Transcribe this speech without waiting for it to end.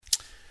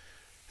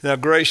Now,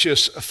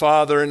 gracious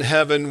Father in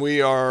heaven,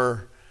 we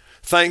are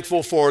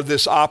thankful for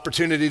this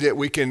opportunity that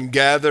we can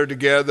gather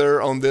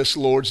together on this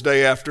Lord's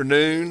Day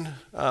afternoon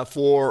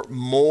for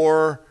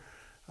more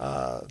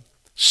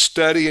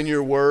study in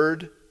your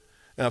word.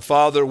 Now,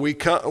 Father,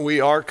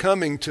 we are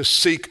coming to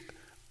seek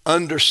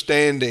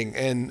understanding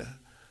and,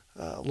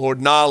 Lord,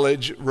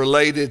 knowledge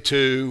related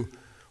to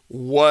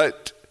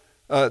what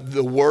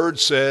the word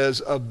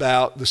says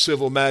about the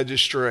civil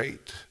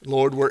magistrate.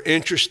 Lord, we're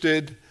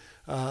interested.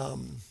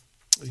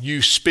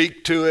 You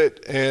speak to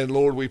it, and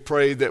Lord, we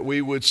pray that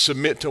we would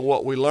submit to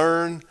what we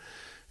learn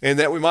and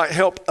that we might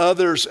help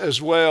others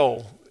as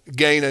well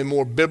gain a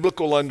more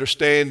biblical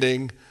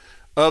understanding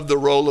of the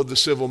role of the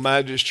civil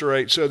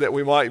magistrate so that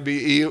we might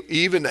be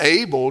even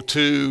able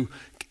to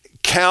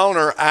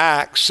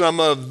counteract some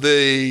of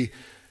the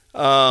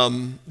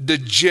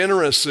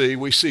degeneracy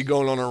we see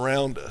going on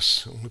around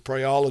us. We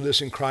pray all of this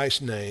in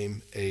Christ's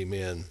name.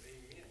 Amen.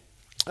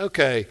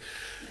 Okay,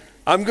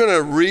 I'm going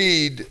to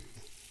read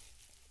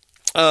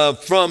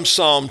from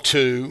Psalm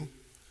 2,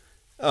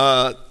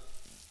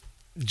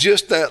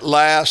 just that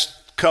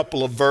last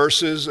couple of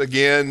verses.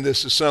 Again,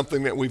 this is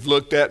something that we've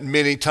looked at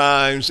many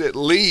times. At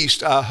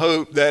least I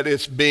hope that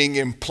it's being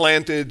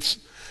implanted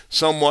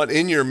somewhat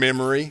in your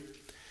memory.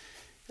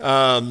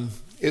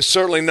 It's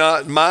certainly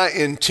not my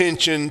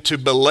intention to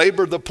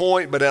belabor the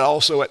point, but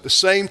also at the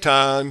same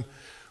time,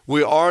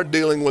 we are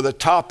dealing with a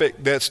topic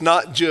that's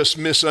not just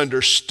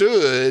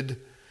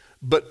misunderstood,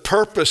 but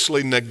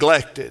purposely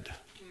neglected.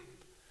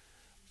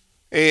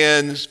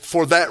 And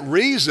for that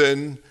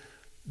reason,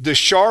 the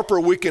sharper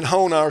we can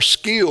hone our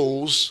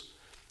skills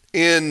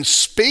in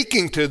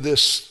speaking to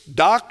this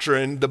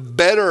doctrine, the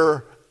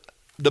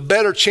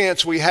better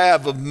chance we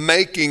have of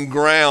making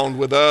ground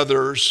with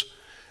others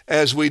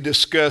as we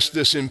discuss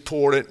this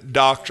important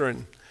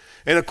doctrine.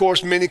 And of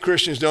course, many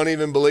Christians don't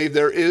even believe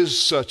there is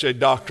such a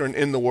doctrine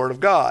in the Word of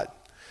God,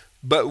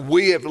 but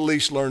we have at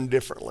least learned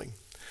differently.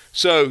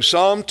 So,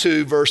 Psalm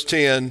 2, verse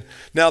 10,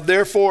 "Now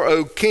therefore,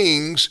 O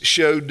kings,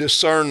 show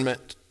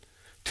discernment.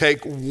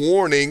 Take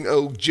warning,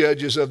 O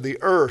judges of the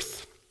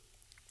earth.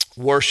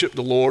 Worship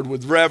the Lord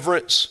with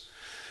reverence.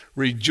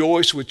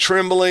 Rejoice with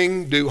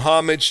trembling. Do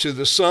homage to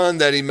the Son,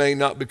 that he may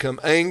not become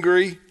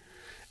angry.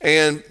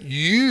 And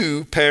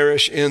you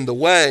perish in the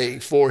way,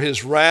 for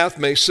his wrath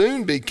may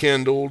soon be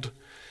kindled.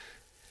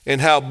 And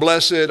how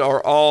blessed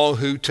are all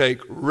who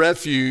take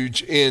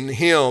refuge in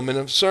him."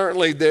 And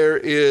certainly there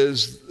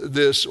is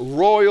this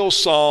royal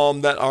psalm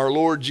that our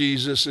Lord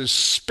Jesus is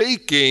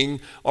speaking,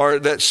 or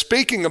that's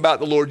speaking about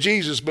the Lord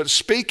Jesus, but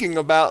speaking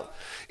about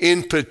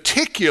in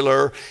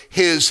particular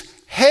his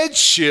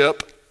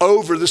headship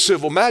over the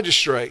civil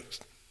magistrate.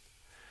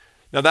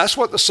 Now that's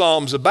what the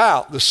psalm's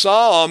about. The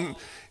psalm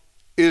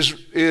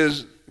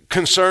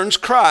concerns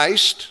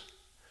Christ,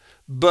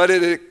 but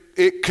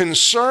it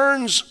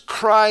concerns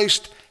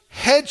Christ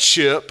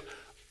headship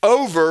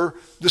over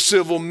the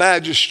civil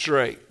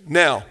magistrate.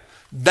 Now,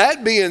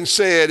 that being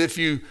said, if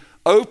you've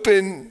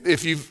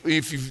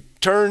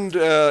turned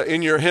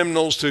in your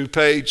hymnals to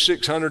page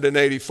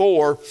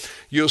 684,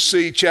 you'll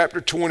see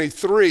chapter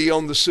 23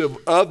 of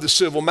the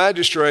civil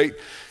magistrate,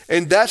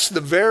 and that's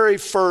the very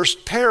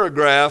first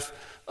paragraph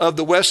of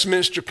the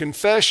Westminster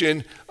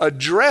Confession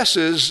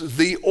addresses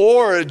the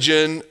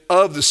origin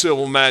of the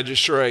civil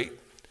magistrate.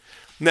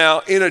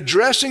 Now, in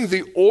addressing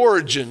the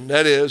origin,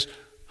 that is,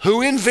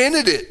 who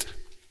invented it?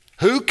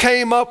 Who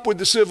came up with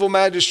the civil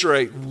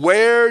magistrate?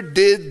 Where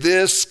did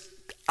this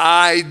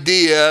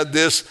idea,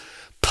 this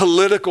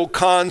political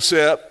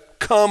concept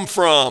come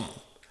from?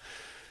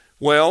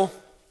 Well,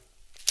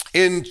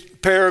 in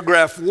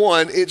paragraph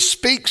 1, it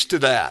speaks to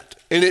that,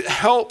 and it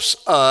helps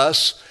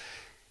us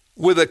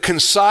with a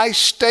concise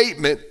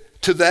statement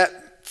to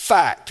that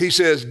fact. He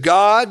says,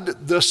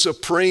 God, the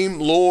supreme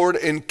Lord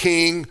and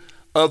King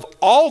of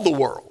all the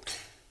world,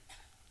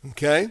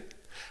 okay,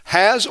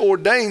 has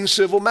ordained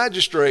civil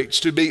magistrates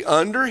to be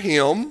under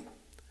him,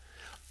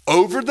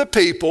 over the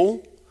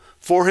people,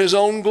 for his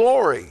own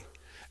glory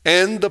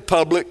and the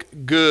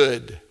public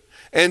good.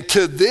 And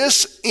to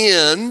this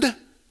end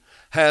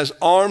has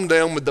armed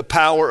them with the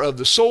power of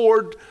the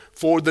sword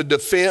for the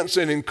defense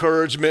and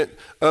encouragement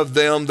of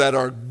them that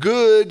are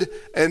good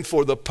and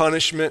for the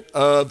punishment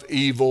of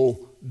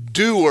evil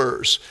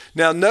doers.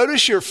 Now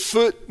notice your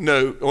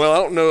footnote. Well, I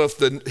don't know if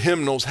the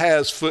hymnals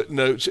has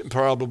footnotes. It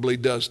probably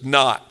does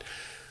not.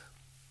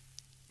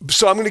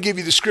 So I'm going to give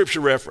you the scripture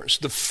reference.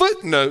 The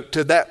footnote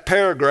to that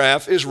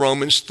paragraph is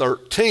Romans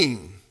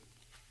 13.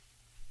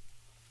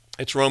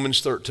 It's Romans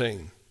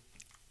 13.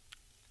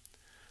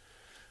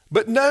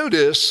 But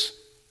notice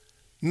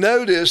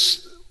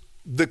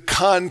the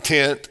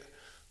content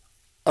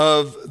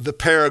of the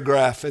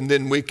paragraph, and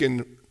then we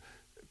can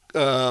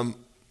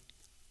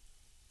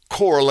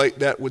correlate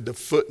that with the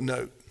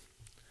footnote.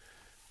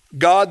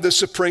 God, the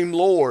supreme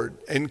Lord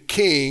and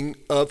King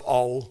of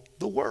all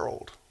the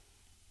world.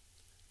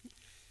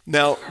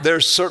 Now,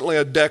 there's certainly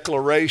a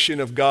declaration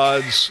of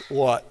God's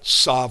what?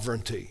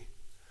 Sovereignty.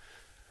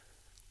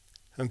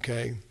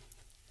 Okay.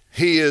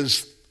 He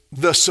is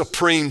the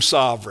supreme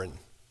sovereign.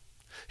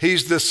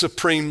 He's the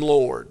supreme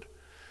Lord.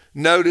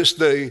 Notice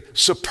the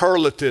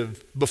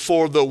superlative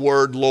before the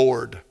word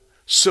Lord.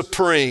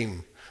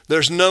 Supreme.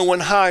 There's no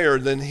one higher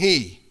than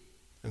he.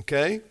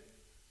 Okay?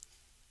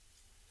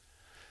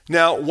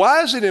 Now,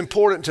 why is it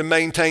important to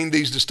maintain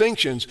these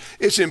distinctions?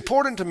 It's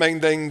important to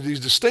maintain these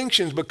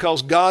distinctions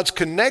because God's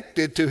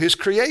connected to his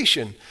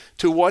creation,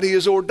 to what he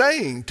has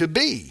ordained to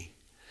be.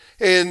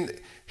 And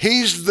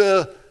he's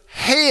the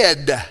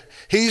head.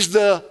 He's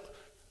the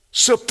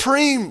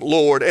supreme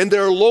Lord, and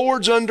there are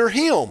lords under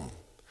him.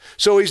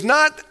 So it's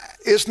not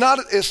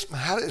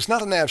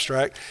an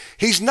abstract.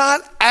 He's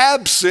not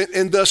absent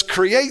and thus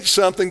creates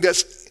something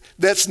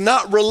that's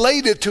not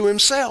related to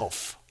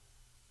himself.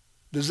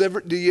 Do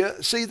you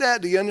see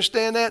that? Do you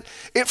understand that?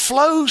 It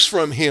flows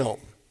from him.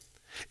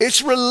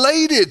 It's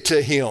related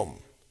to him.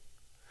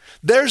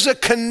 There's a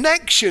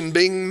connection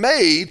being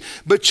made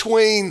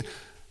between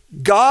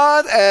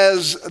God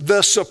as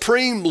the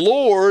supreme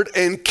Lord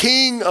and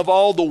King of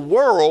all the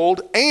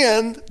world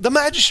and the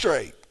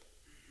magistrate.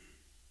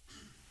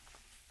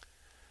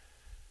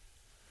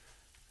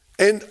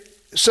 And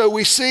so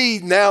we see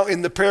now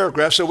in the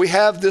paragraph, so we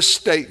have this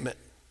statement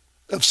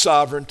of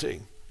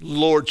sovereignty,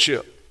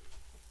 lordship.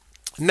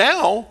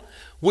 Now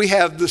we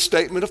have the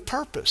statement of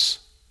purpose.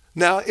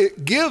 Now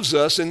it gives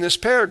us in this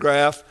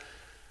paragraph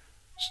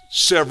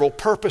several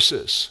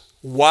purposes.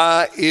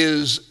 Why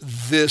is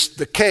this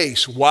the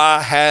case?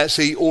 Why has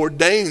he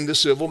ordained the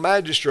civil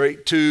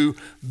magistrate to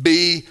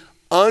be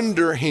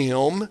under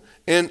him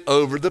and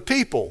over the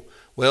people?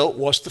 Well,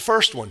 what's the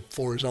first one?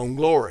 For his own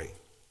glory.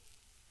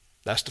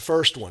 That's the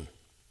first one.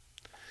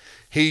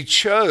 He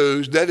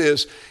chose, that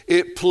is,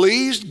 it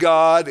pleased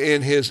God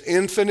in his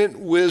infinite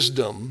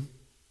wisdom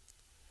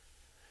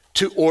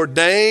to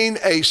ordain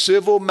a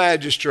civil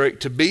magistrate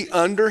to be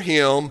under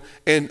him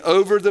and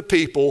over the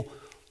people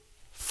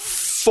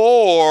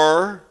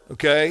for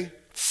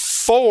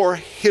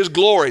his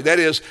glory. That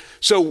is,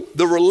 so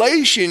the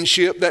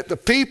relationship that the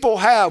people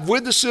have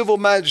with the civil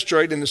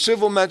magistrate and the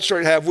civil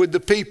magistrate have with the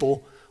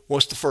people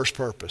was the first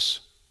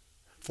purpose,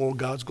 for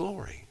God's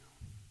glory.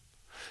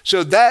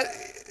 So that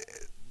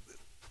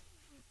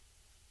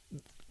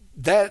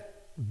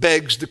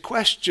begs the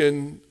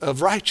question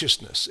of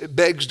righteousness. It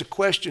begs the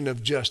question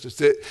of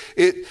justice.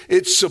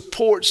 It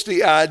supports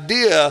the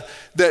idea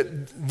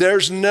that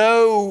there's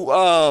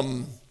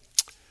not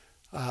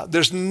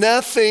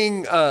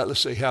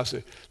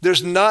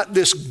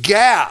this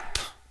gap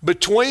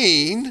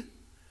between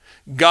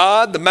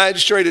God, the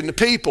magistrate, and the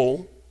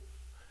people.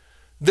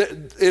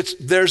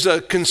 There's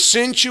a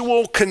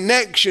consensual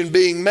connection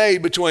being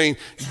made between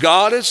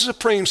God as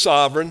supreme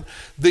sovereign,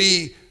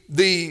 the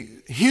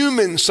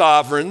human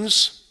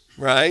sovereigns,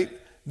 right?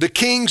 The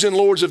kings and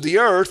lords of the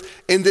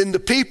earth, and then the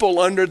people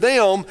under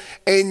them.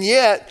 And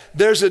yet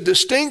there's a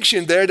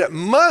distinction there that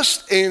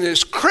must and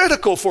is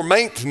critical for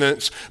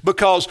maintenance,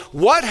 because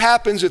what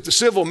happens if the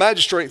civil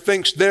magistrate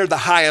thinks they're the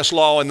highest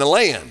law in the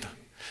land?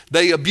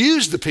 They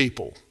abuse the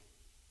people.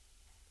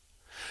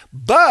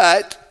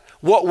 But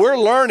what we're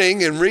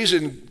learning, and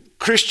reason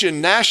Christian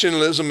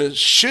nationalism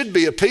should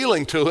be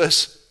appealing to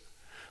us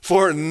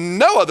for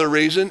no other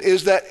reason,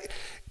 is that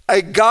a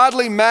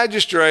godly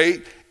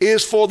magistrate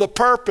is for the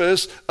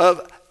purpose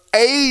of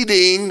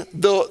aiding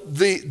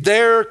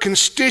their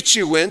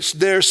constituents,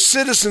 their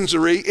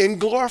citizenry, in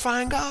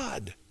glorifying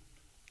God.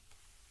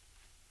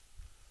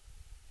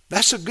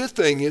 That's a good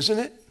thing, isn't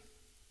it?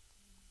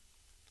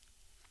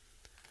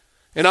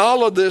 And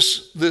all of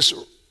this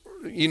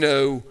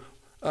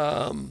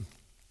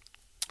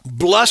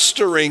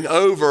blustering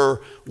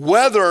over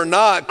whether or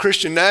not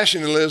Christian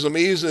nationalism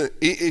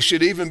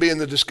should even be in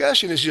the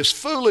discussion is just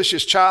foolish,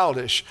 it's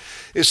childish.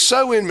 It's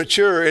so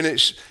immature, and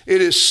it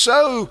is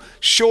so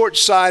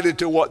short-sighted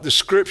to what the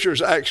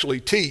scriptures actually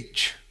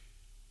teach.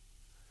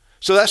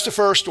 So that's the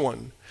first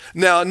one.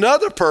 Now,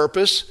 another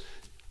purpose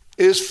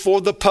is for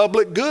the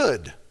public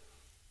good.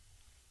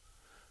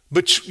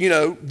 But,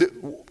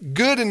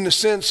 good in the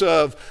sense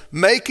of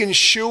making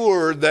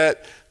sure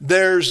that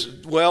there's,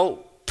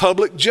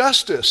 public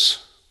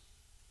justice.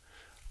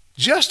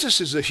 Justice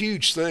is a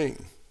huge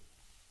thing.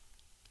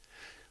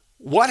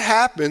 What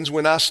happens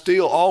when I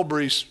steal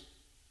Aubrey's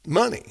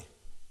money?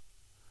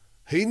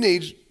 He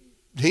needs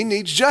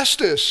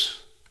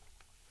justice.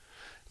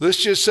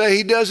 Let's just say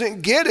he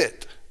doesn't get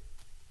it.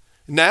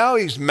 Now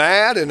he's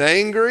mad and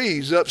angry.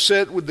 He's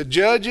upset with the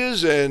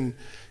judges, and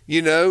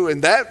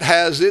that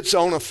has its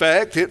own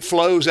effect. It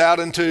flows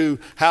out into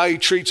how he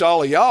treats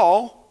all of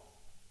y'all.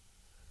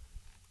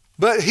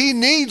 But he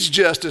needs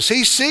justice.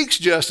 He seeks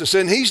justice,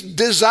 and he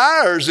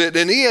desires it.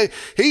 And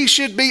he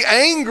should be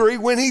angry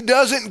when he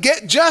doesn't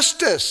get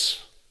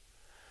justice,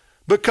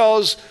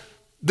 because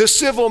the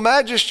civil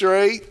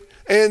magistrate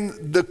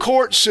and the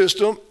court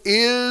system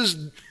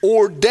is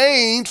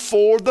ordained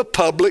for the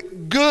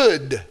public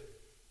good.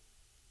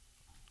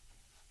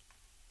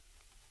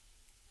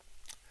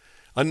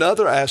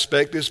 Another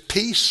aspect is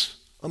peace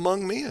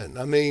among men.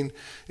 I mean,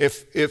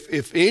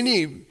 if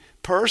any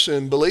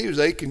person believes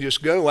they can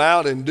just go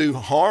out and do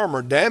harm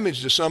or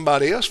damage to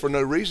somebody else for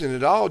no reason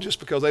at all, just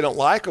because they don't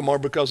like them or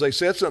because they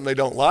said something they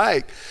don't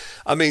like,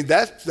 I mean,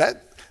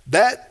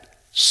 that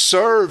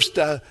serves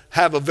to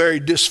have a very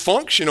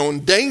dysfunctional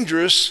and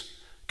dangerous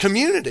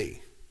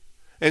community.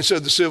 And so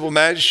the civil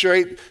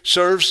magistrate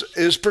serves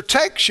as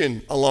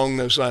protection along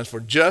those lines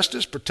for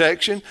justice,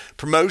 protection,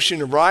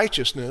 promotion of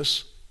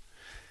righteousness.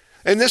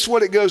 And this is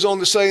what it goes on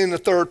to say in the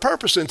third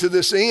purpose. And to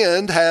this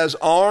end has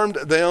armed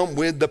them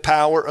with the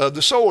power of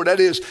the sword. That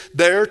is,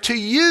 they're to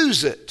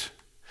use it.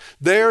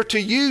 They're to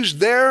use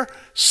their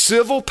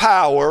civil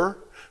power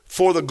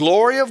for the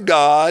glory of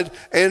God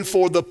and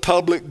for the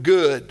public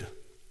good.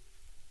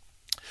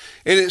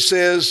 And it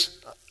says,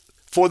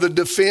 for the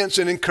defense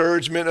and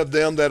encouragement of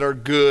them that are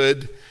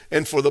good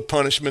and for the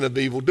punishment of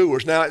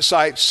evildoers. Now it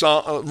cites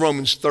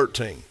Romans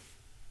 13.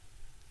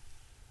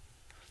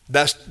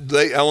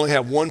 They only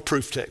have one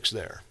proof text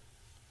there.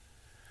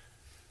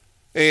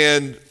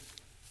 And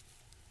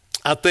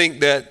I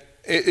think that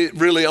it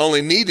really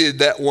only needed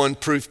that one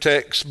proof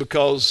text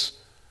because,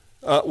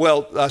 I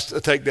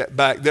take that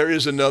back. There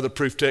is another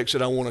proof text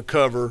that I want to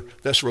cover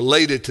that's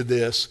related to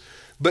this.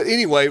 But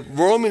anyway,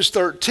 Romans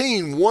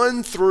 13,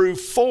 1 through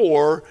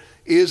 4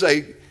 is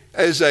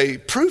a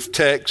proof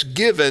text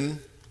given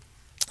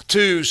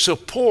to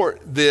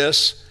support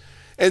this.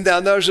 And now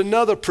there's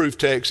another proof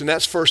text, and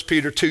that's 1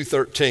 Peter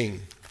 2:13.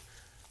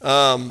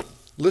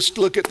 Let's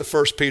look at the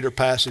 1 Peter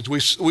passage.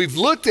 We've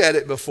looked at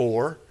it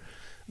before,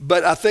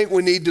 but I think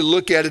we need to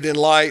look at it in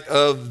light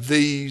of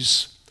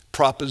these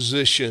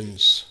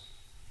propositions.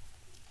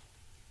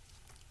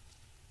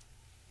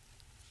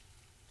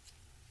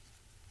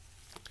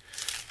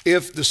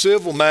 If the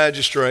civil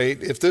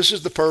magistrate, if this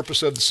is the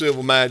purpose of the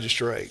civil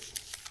magistrate,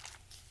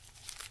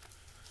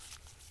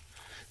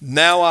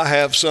 now I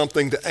have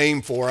something to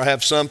aim for. I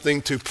have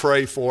something to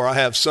pray for. I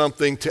have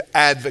something to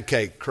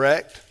advocate,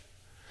 correct?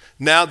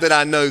 Now that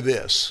I know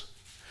this,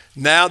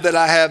 now that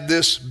I have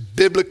this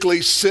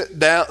biblically set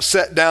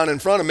down in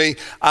front of me,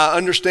 I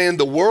understand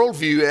the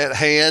worldview at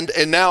hand,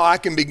 and now I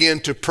can begin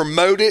to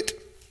promote it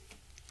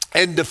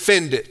and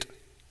defend it.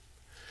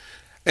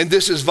 And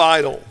this is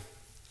vital.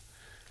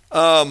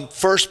 1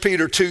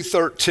 Peter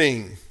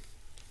 2:13.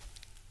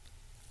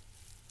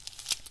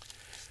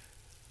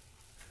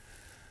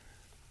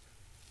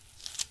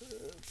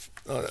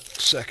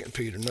 2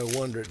 Peter, no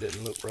wonder it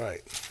didn't look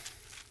right.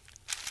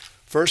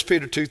 1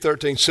 Peter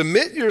 2:13,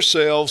 submit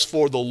yourselves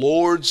for the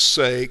Lord's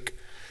sake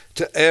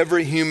to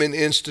every human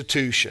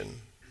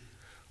institution,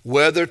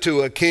 whether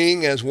to a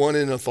king as one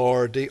in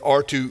authority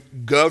or to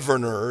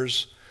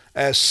governors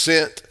as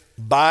sent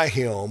by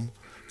him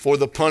for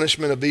the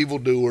punishment of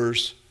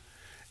evildoers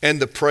and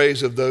the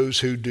praise of those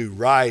who do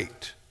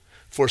right.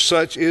 For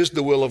such is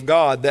the will of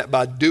God, that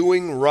by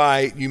doing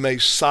right you may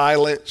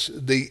silence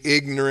the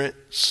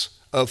ignorance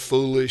of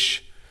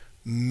foolish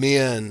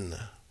men.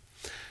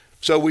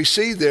 So we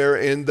see there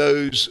in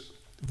those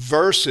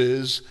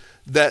verses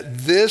that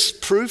this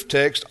proof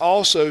text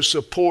also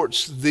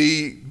supports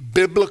the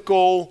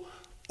biblical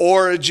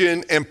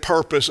origin and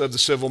purpose of the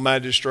civil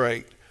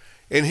magistrate.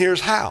 And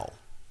here's how.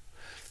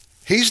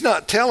 He's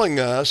not telling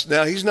us,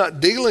 now he's not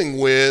dealing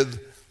with,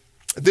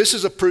 this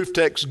is a proof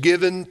text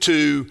given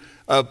to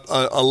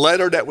a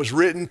letter that was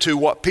written to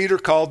what Peter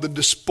called the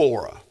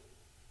diaspora.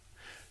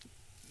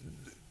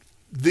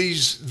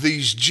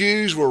 These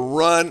Jews were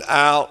run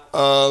out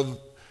of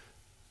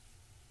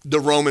the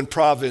Roman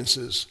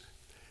provinces.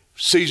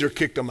 Caesar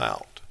kicked them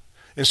out.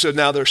 And so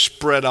now they're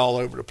spread all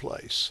over the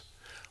place.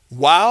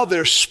 While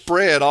they're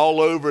spread all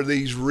over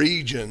these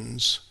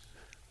regions,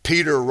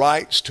 Peter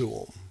writes to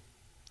them.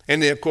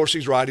 And then, of course,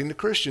 he's writing to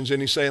Christians,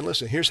 and he's saying,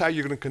 listen, here's how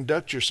you're going to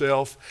conduct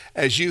yourself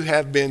as you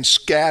have been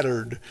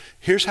scattered.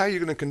 Here's how you're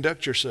going to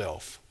conduct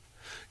yourself.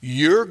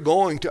 You're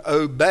going to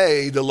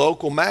obey the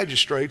local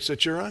magistrates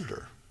that you're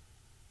under.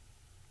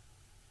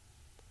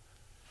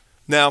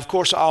 Now, of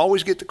course, I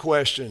always get the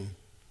question,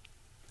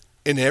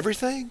 in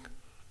everything?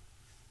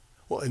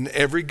 Well, in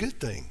every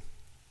good thing.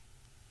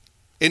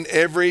 In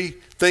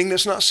everything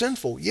that's not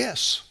sinful,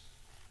 yes.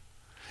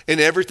 In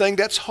everything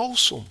that's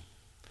wholesome.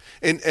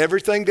 In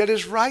everything that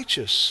is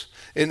righteous.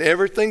 In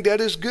everything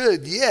that is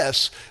good,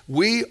 yes.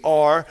 We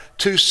are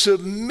to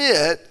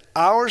submit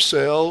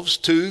ourselves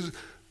to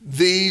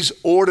these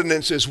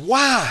ordinances.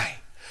 Why?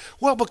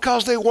 Well,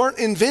 because they weren't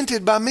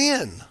invented by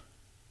men.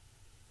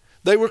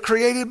 They were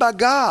created by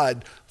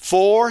God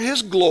for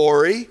his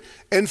glory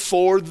and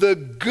for the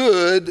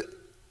good,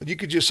 you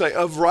could just say,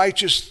 of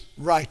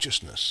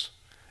righteousness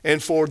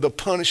and for the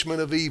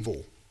punishment of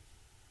evil.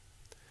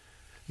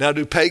 Now,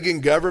 do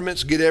pagan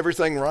governments get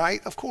everything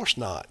right? Of course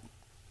not.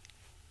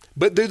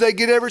 But do they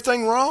get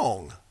everything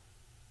wrong?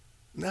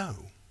 No,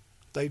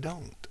 they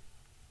don't.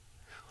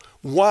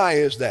 Why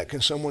is that?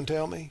 Can someone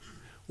tell me?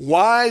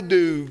 Why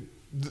do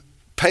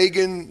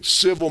pagan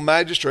civil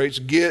magistrates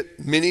get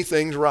many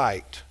things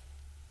right?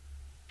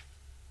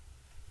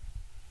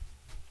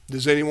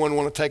 Does anyone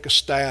want to take a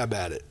stab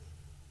at it?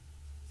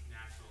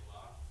 Natural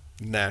law.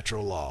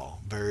 Natural law.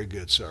 Very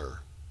good, sir.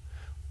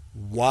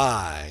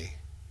 Why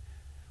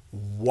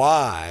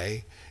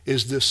Why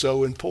is this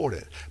so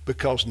important?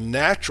 Because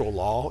natural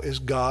law is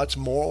God's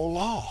moral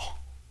law.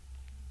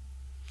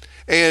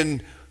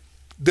 And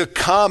the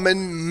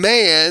common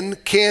man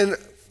can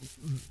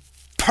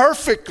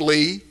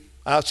perfectly,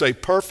 I'd say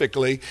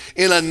perfectly,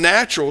 in a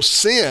natural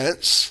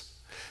sense,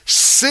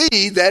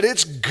 see that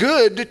it's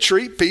good to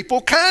treat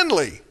people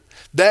kindly,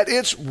 that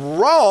it's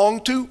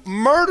wrong to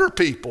murder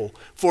people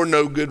for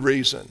no good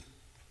reason,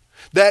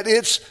 that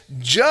it's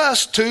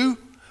just to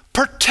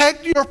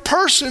protect your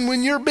person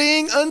when you're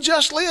being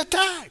unjustly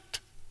attacked,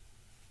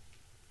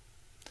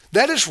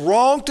 that it's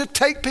wrong to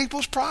take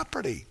people's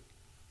property.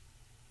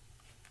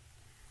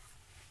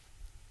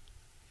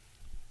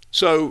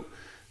 So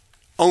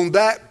on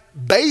that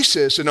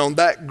basis and on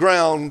that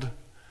ground,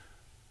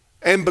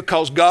 and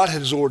because God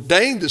has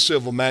ordained the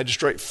civil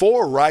magistrate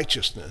for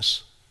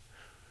righteousness,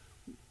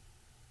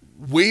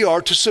 we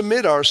are to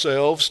submit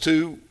ourselves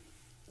to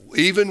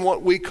even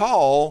what we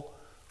call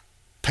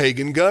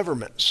pagan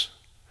governments.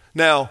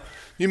 Now,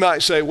 you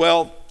might say,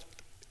 well,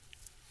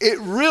 it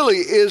really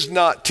is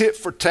not tit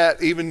for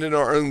tat even in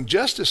our own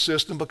justice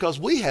system, because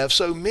we have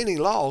so many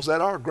laws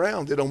that are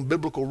grounded on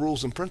biblical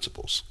rules and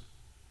principles.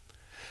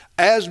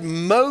 As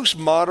many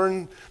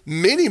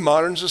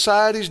modern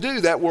societies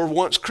do that were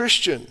once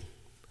Christian.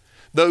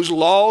 Those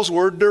laws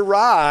were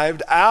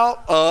derived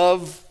out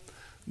of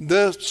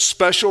the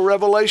special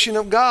revelation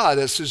of God.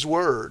 That's His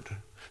Word.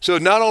 So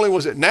not only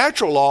was it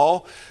natural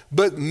law,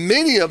 but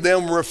many of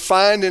them were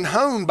refined and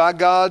honed by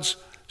God's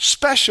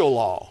special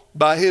law,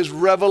 by His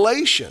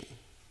revelation.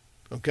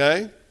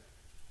 Okay?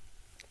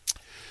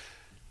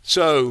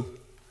 So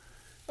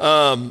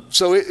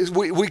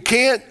we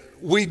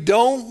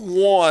don't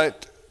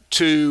want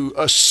to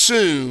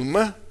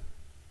assume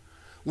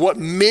what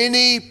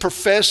many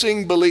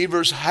professing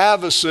believers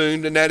have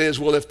assumed, and that is,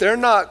 well, if they're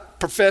not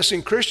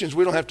professing Christians,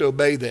 we don't have to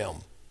obey them.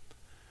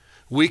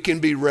 We can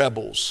be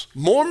rebels.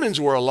 Mormons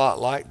were a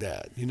lot like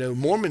that. You know,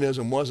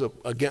 Mormonism was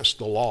against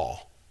the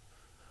law.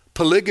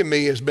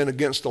 Polygamy has been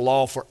against the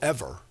law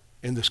forever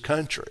in this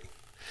country.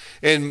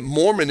 And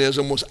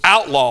Mormonism was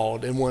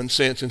outlawed in one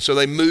sense, and so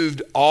they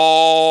moved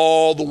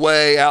all the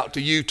way out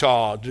to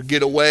Utah to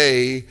get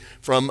away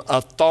from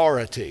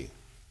authority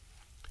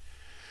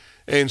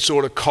and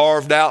sort of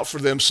carved out for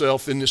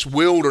themselves in this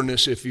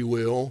wilderness, if you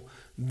will,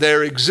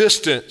 their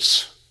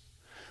existence.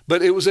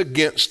 But it was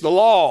against the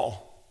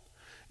law,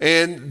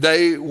 and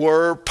they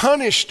were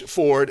punished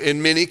for it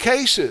in many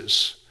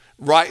cases,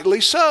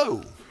 rightly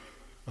so.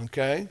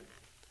 Okay?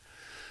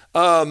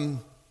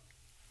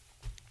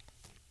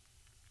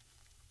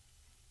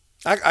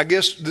 I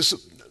guess this,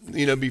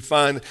 be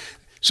fine.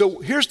 So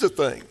here's the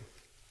thing.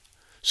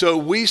 So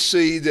we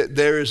see that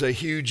there is a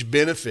huge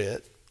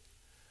benefit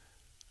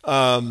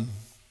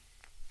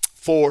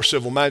for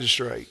civil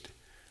magistrate.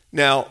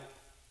 Now,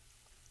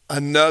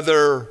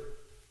 another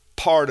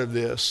part of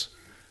this,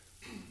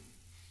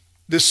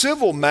 the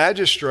civil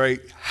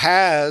magistrate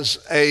has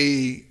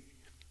a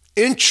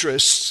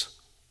interest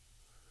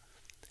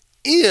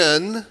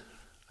in,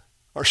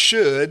 or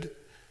should,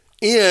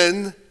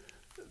 in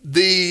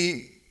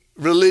the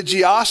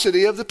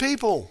religiosity of the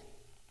people.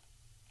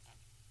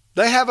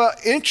 They have an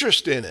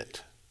interest in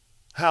it.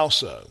 How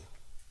so?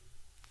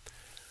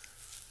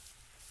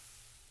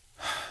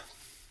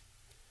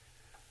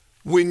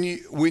 When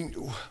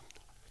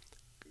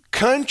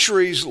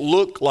countries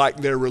look like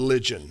their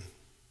religion,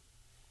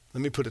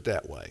 let me put it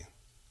that way.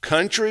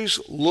 Countries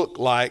look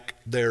like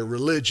their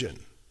religion.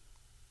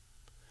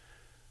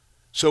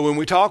 So when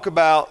we talk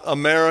about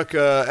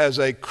America as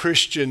a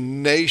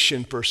Christian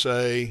nation per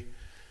se,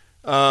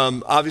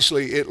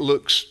 obviously it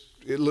looks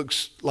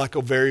like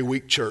a very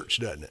weak church,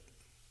 doesn't it?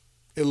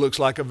 It looks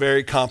like a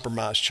very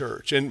compromised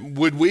church. And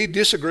would we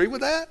disagree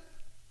with that?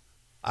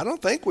 I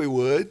don't think we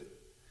would.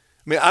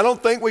 I mean, I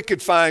don't think we could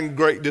find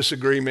great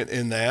disagreement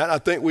in that. I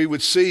think we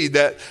would see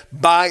that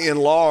by and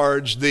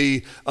large,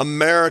 the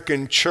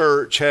American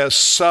church has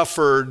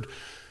suffered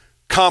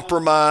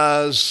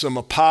compromise, some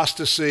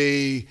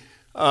apostasy,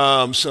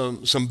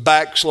 some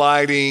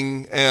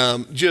backsliding.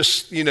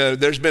 There's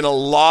been a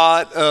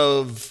lot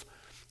of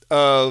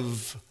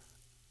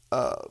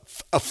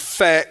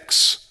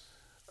effects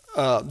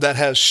that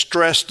has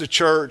stressed the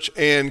church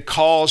and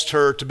caused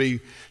her to be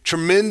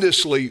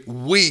tremendously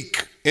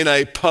weak in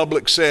a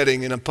public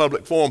setting, in a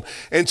public forum.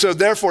 And so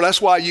therefore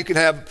that's why you can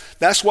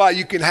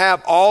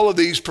have all of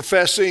these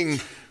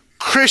professing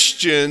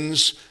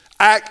Christians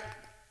act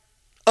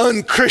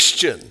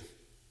unchristian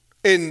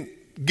in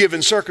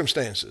given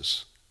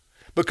circumstances,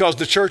 because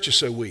the church is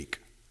so weak.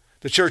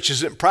 The church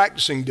isn't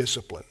practicing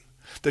discipline.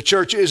 The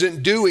church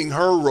isn't doing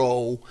her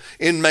role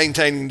in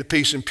maintaining the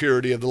peace and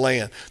purity of the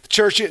land. The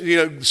church,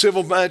 the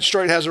civil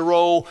magistrate has a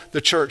role. The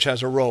church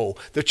has a role.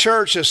 The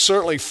church has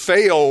certainly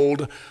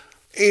failed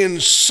in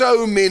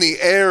so many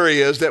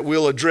areas that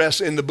we'll address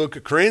in the book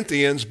of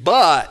Corinthians,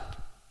 but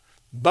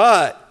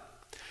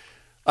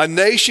a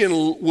nation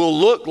will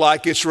look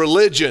like its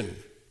religion.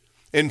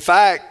 In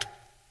fact,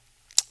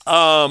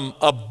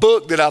 a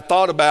book that I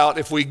thought about,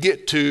 if we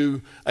get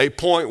to a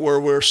point where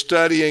we're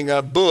studying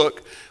a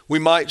book, we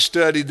might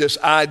study this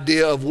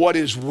idea of what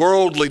is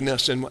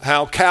worldliness and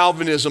how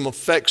Calvinism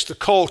affects the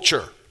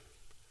culture.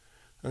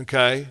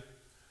 Okay?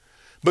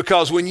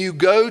 Because when you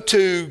go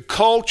to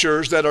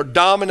cultures that are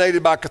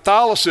dominated by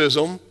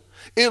Catholicism,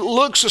 it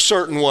looks a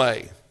certain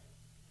way.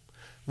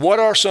 What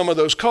are some of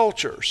those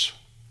cultures?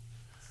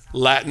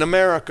 Latin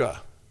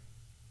America,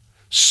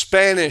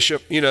 Spanish,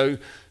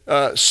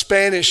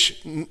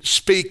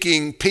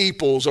 Spanish-speaking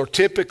peoples are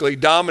typically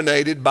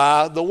dominated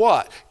by the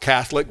what?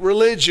 Catholic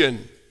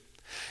religion.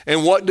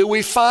 And what do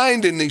we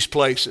find in these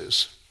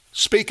places?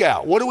 Speak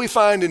out. What do we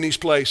find in these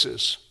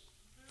places?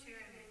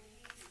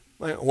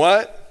 Tyranny.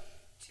 What?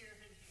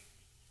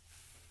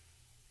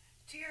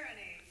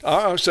 Tyranny.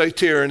 I'll say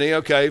tyranny.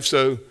 Okay,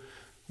 so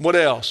what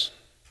else?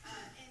 In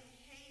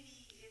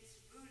Haiti, it's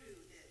voodoo.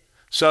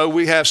 So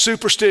we have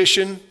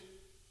superstition.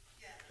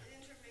 Yeah,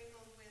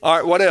 intermingled with. All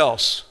right, what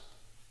else?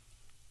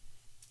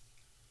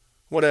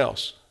 What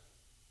else?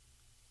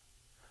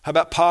 How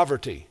about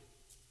poverty?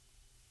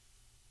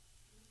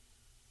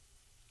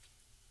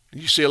 Do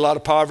you see a lot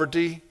of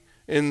poverty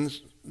in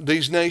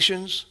these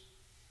nations?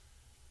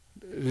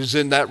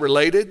 Isn't that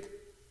related?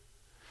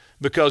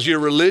 Because your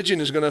religion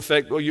is going to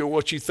affect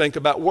what you think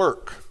about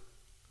work.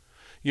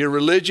 Your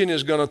religion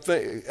is going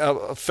to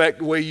affect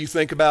the way you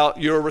think about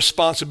your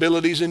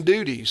responsibilities and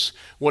duties.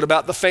 What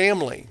about the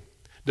family?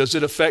 Does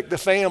it affect the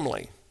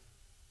family?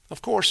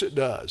 Of course it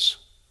does,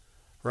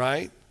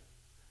 right?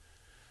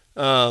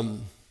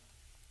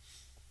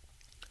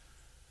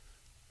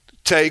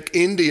 Take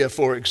India,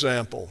 for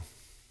example.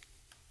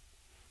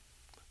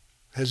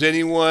 Has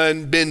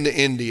anyone been to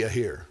India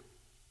here?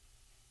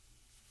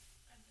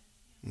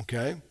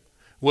 Okay.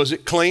 Was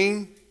it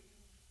clean?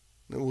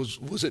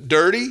 Was it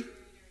dirty?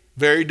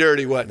 Very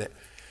dirty, wasn't it?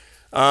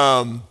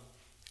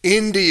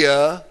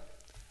 India,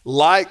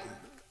 like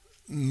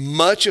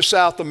much of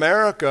South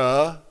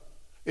America,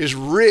 is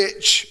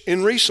rich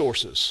in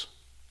resources.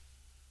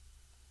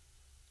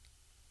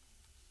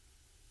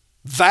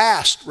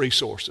 Vast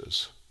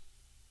resources.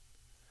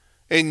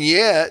 And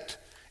yet,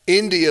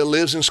 India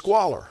lives in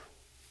squalor.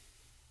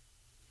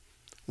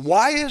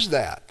 Why is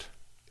that?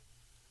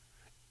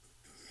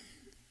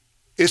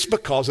 It's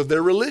because of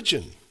their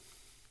religion.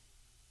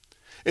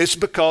 It's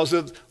because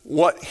of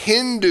what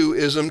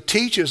Hinduism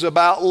teaches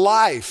about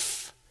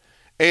life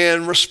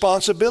and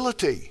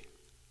responsibility.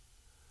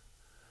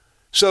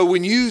 So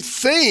when you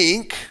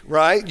think,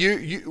 right,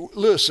 you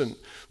listen,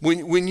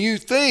 when you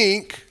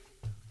think,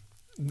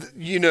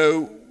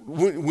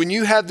 when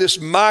you have this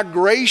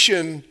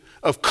migration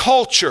of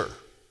culture,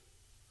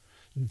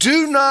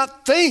 do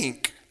not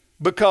think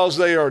because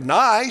they are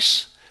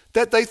nice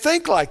that they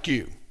think like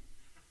you.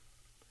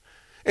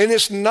 And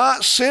it's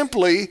not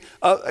simply,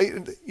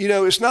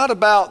 it's not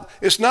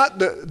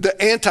the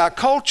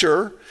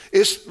anti-culture,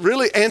 it's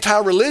really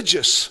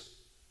anti-religious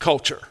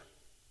culture.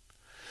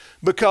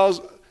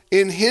 Because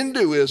in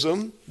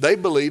Hinduism, they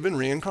believe in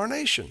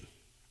reincarnation.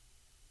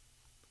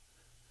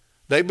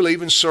 They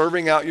believe in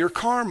serving out your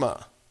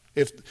karma.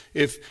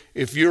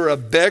 If you're a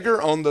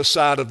beggar on the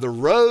side of the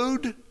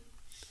road,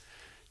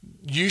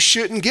 you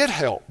shouldn't get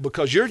help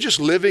because you're just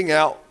living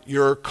out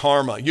your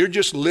karma. You're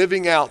just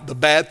living out the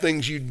bad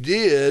things you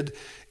did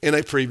in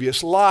a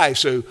previous life.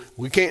 So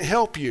we can't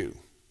help you.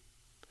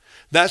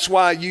 That's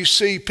why you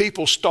see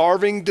people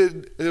starving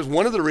to,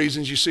 one of the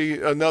reasons you see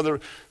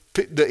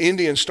the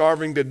Indians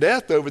starving to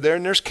death over there,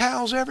 and there's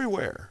cows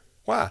everywhere.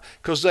 Why?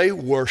 Because they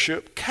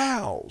worship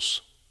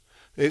cows.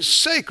 It's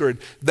sacred.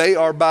 They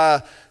are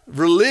by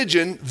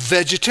religion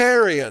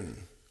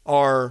vegetarian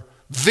or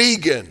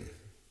vegan.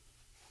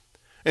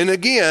 And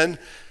again,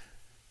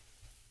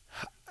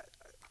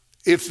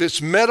 if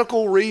it's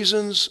medical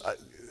reasons,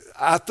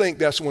 I think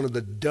that's one of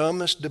the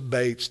dumbest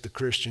debates the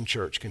Christian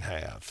church can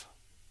have,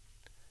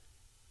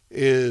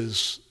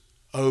 is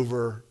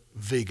over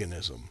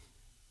veganism.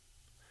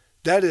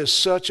 That is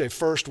such a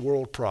first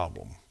world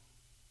problem.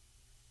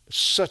 It's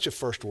such a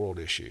first world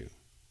issue.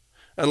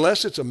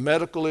 Unless it's a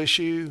medical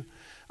issue,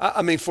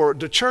 I mean, for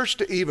the church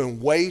to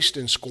even waste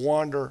and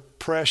squander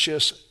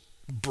precious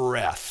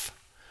breath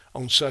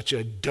on such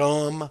a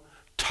dumb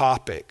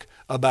topic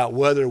about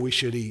whether we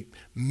should eat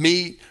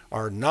meat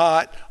or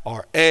not,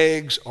 or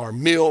eggs or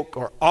milk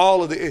or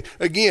all of the,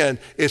 again,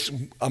 it's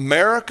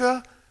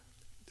America,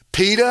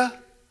 PETA,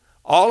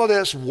 all of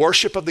this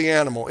worship of the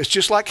animal. It's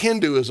just like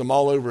Hinduism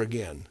all over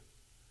again.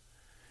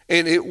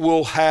 And it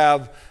will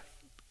have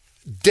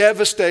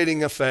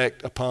devastating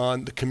effect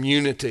upon the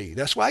community.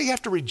 That's why you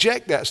have to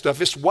reject that stuff.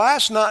 It's why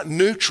it's not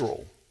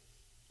neutral.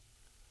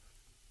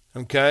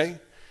 Okay?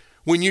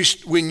 When you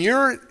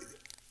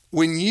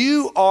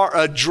are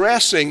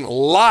addressing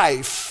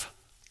life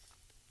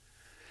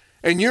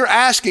and you're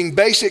asking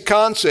basic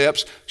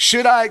concepts,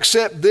 should I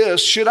accept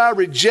this? Should I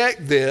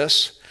reject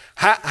this?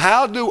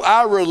 How do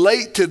I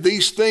relate to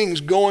these things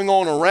going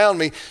on around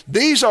me?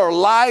 These are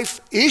life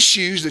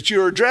issues that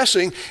you're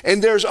addressing,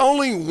 and there's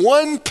only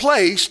one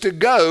place to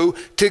go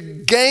to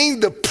gain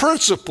the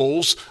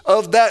principles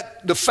of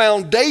that, the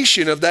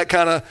foundation of that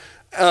kind of,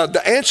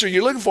 the answer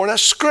you're looking for, and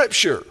that's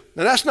Scripture.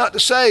 Now, that's not to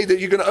say that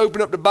you're going to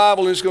open up the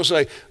Bible and it's going to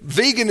say,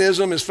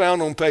 veganism is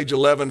found on page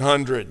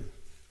 1100.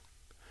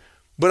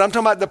 But I'm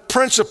talking about the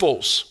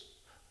principles,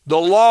 the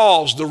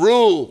laws, the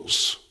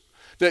rules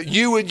that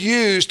you would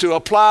use to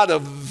apply to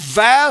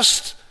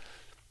vast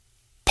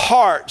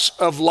parts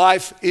of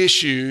life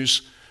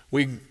issues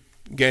we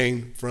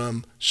gain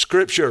from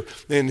Scripture.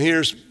 And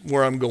here's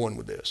where I'm going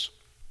with this.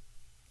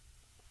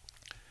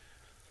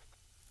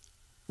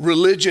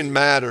 Religion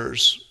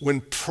matters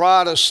when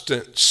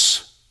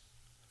Protestants,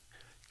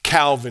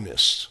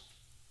 Calvinists,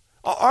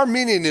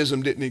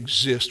 Arminianism didn't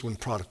exist when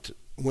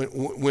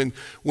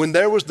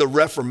there was the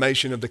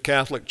Reformation of the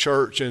Catholic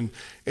Church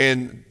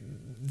and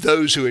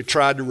those who had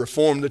tried to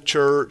reform the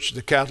church,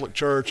 the Catholic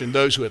Church, and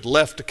those who had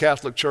left the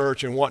Catholic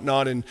Church and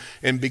whatnot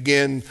and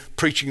began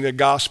preaching the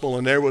gospel,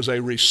 and there was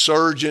a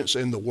resurgence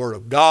in the Word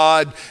of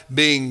God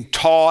being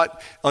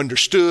taught,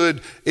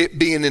 understood, it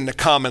being in the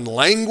common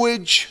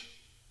language.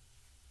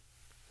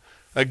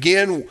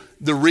 Again,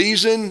 the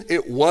reason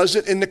it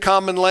wasn't in the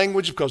common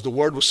language because the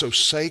word was so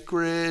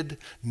sacred,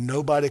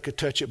 nobody could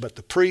touch it but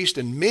the priest,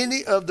 and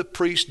many of the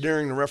priests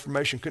during the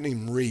Reformation couldn't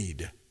even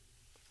read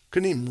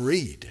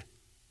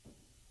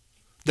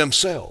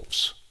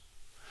themselves.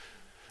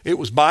 It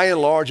was by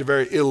and large a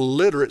very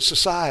illiterate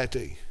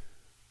society.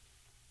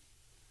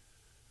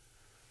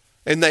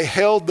 And they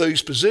held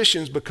those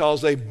positions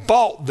because they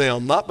bought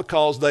them, not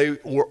because they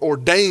were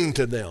ordained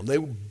to them. They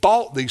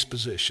bought these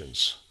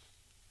positions.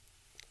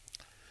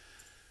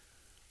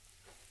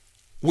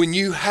 When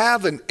you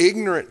have an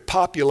ignorant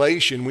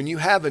population, when you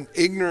have an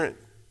ignorant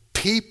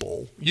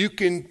people, you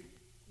can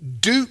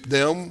dupe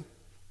them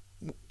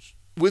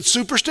with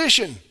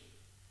superstition.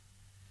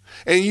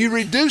 And you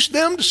reduce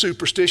them to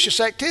superstitious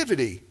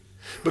activity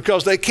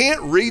because they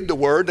can't read the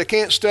Word, they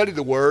can't study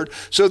the Word,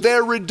 so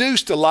they're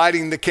reduced to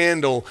lighting the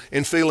candle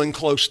and feeling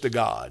close to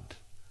God.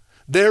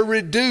 They're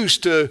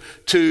reduced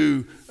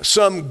to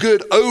some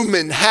good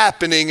omen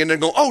happening and they're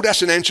going, oh,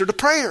 that's an answer to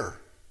prayer.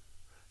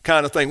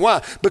 Kind of thing.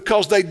 Why?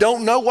 Because they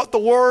don't know what the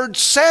Word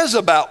says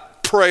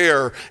about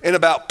prayer and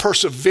about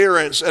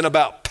perseverance and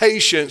about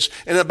patience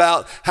and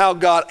about how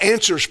God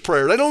answers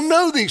prayer. They don't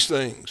know these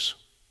things.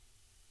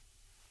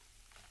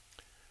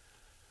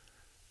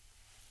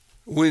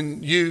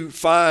 When you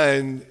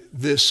find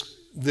this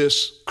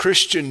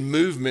Christian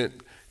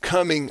movement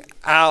coming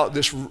out,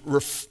 this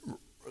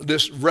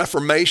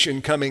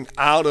Reformation coming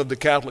out of the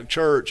Catholic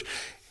Church,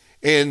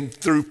 and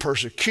through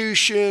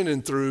persecution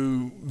and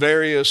through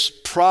various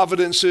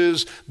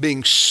providences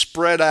being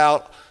spread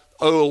out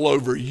all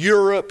over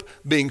Europe,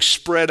 being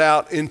spread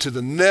out into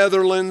the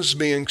Netherlands,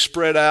 being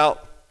spread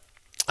out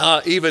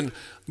even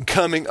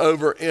coming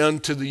over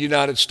into the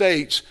United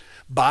States,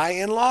 by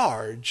and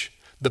large,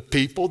 the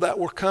people that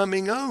were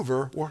coming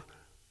over were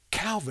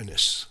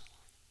Calvinists.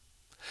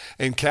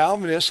 And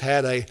Calvinists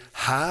had a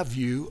high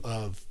view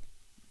of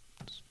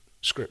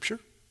Scripture.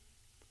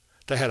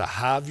 They had a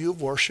high view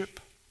of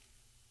worship.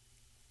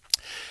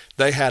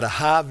 They had a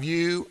high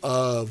view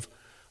of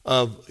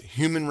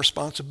human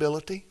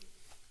responsibility.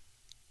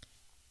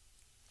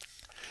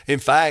 In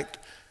fact,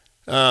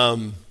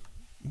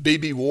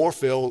 B.B.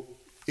 Warfield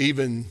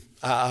even,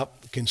 I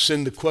can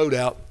send the quote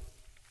out,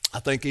 I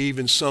think he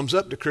even sums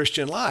up the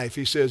Christian life.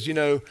 He says,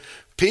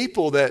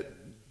 people that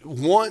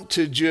want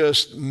to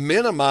just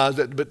minimize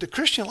that, but the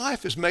Christian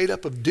life is made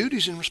up of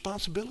duties and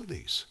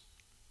responsibilities.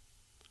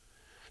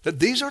 That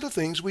these are the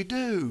things we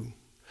do.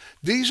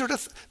 These are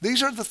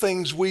the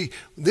things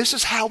this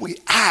is how we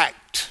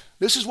act.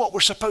 This is what we're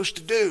supposed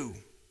to do.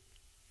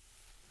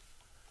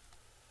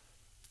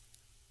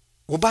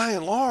 Well, by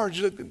and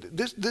large,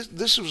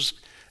 this was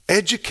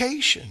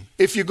education.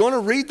 If you're going to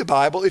read the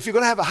Bible, if you're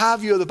going to have a high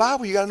view of the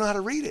Bible, you got to know how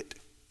to read it.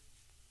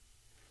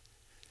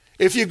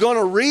 If you're going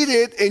to read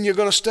it and you're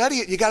going to study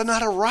it, you got to know how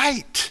to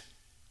write.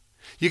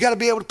 You got to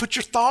be able to put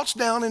your thoughts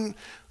down and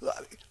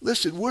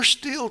listen, we're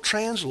still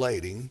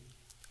translating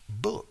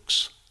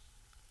books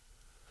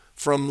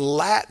from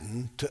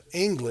Latin to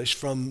English,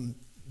 from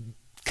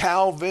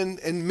Calvin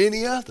and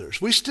many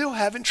others. We still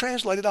haven't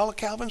translated all of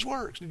Calvin's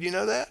works. Did you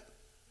know that?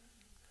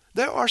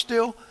 There are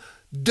still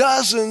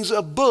dozens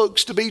of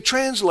books to be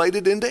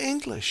translated into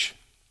English.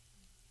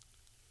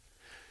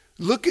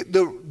 Look at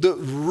the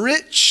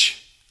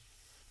rich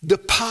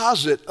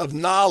deposit of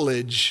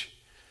knowledge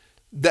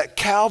that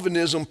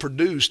Calvinism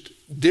produced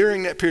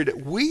during that period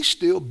that we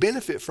still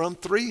benefit from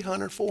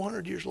 300,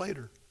 400 years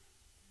later.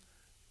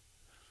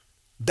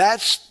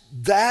 That's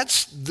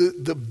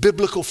the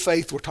biblical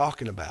faith we're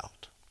talking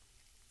about.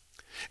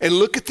 And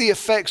look at the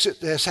effects it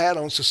has had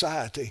on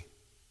society.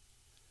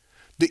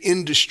 The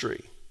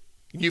industry.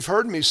 You've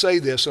heard me say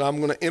this, and I'm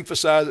going to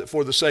emphasize it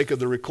for the sake of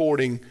the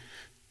recording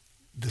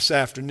this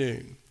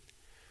afternoon.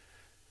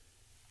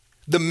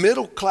 The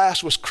middle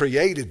class was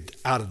created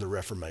out of the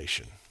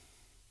Reformation.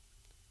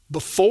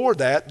 Before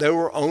that, there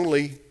were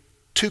only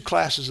two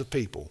classes of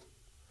people.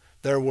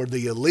 There were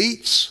the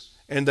elites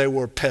and there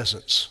were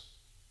peasants.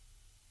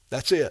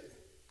 That's it.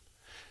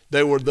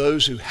 There were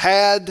those who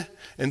had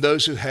and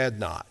those who had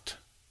not.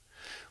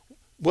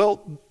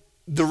 Well,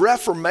 the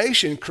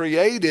Reformation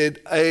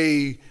created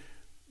a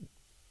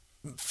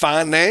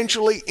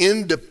financially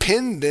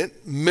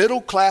independent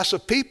middle class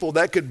of people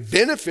that could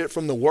benefit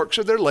from the works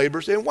of their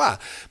labors. And why?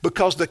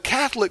 Because the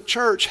Catholic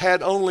Church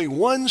had only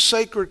one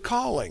sacred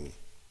calling,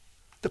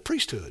 the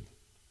priesthood.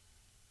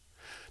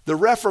 The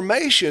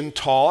Reformation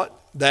taught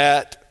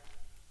that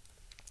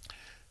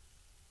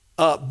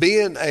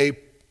being a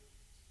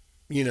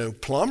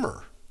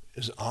plumber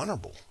is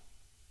honorable.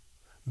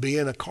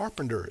 Being a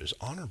carpenter is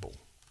honorable.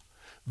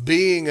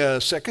 Being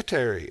a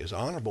secretary is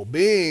honorable.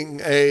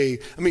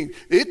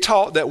 It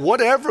taught that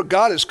whatever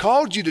God has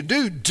called you to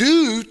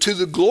do to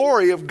the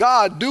glory of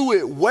God. Do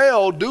it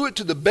well, do it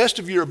to the best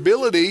of your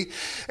ability,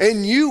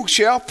 and you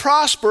shall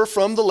prosper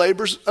from the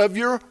labors of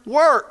your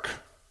work.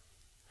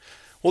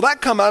 Well,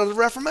 that come out of the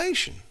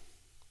Reformation.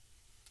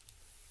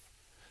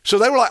 So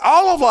they were like,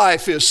 all of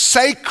life is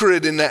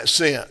sacred in that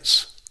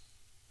sense.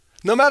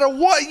 No matter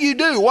what you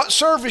do, what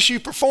service you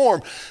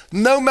perform,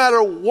 no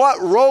matter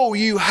what role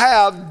you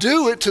have,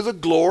 do it to the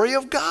glory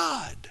of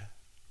God.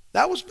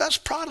 That's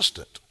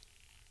Protestant.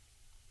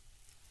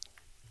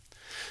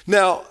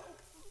 Now,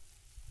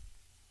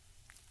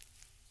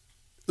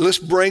 let's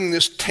bring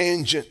this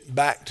tangent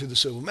back to the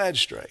civil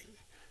magistrate.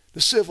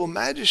 The civil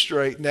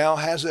magistrate now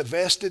has a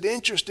vested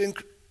interest in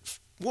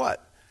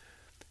what?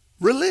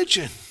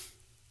 Religion.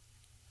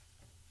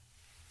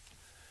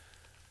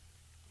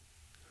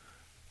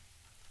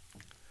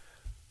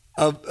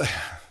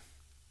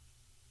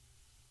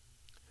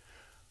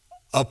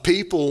 A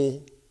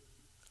people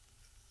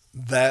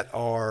that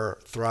are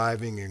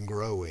thriving and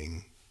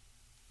growing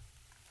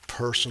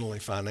personally,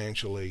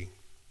 financially,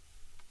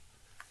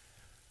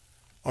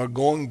 are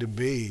going to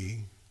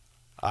be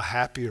a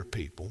happier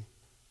people,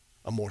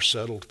 a more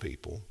settled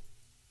people,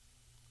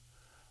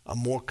 a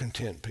more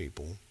content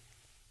people.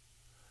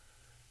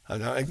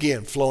 And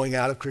again, flowing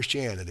out of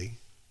Christianity,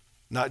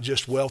 not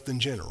just wealth in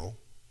general.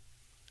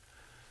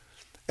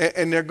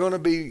 And they're going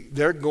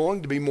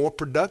to be more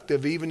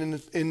productive even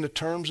in the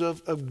terms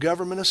of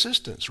government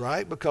assistance,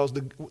 right? Because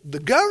the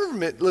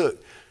government,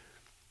 look,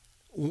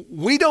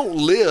 we don't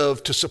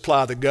live to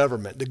supply the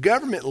government. The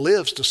government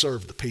lives to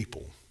serve the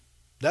people.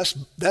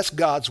 That's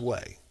God's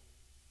way.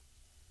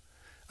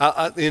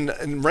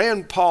 And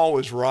Rand Paul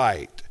is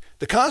right.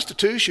 The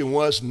Constitution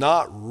was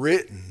not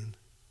written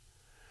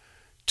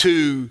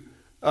to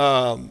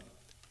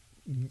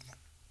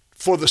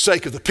for the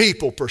sake of the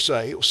people per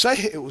se.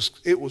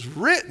 It was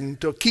written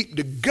to keep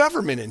the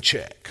government in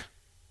check.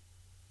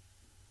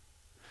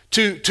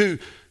 To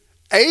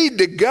aid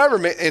the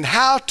government in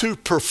how to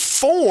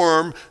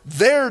perform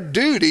their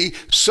duty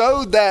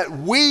so that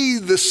we,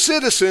 the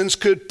citizens,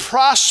 could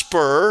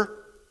prosper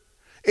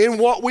in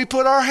what we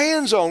put our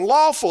hands on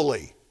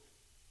lawfully.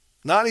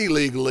 Not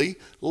illegally,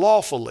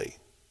 lawfully.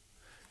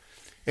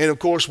 And of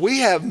course,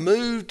 we have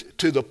moved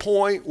to the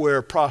point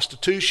where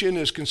prostitution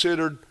is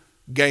considered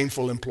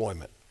gainful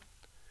employment.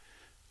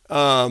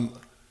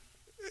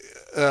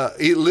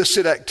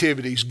 Illicit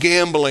activities,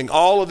 gambling,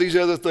 all of these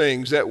other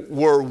things that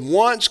were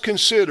once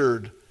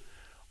considered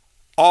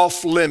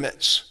off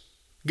limits.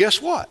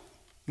 Guess what?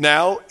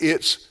 Now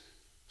it's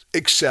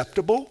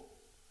acceptable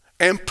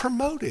and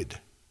promoted.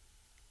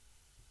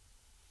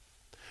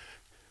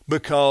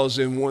 Because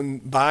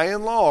by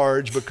and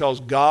large, because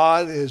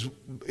God is,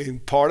 in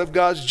part of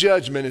God's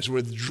judgment is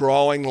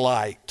withdrawing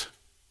light.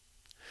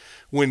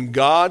 When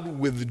God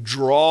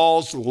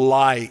withdraws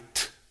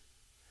light,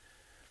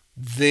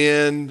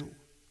 then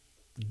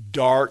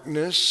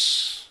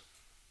darkness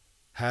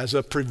has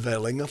a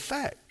prevailing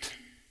effect.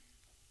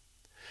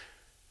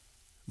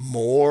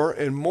 More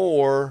and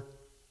more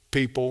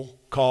people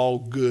call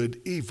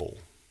good evil.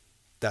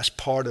 That's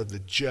part of the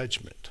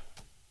judgment.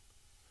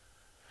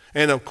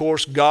 And of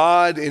course,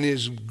 God in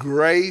His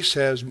grace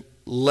has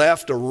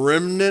left a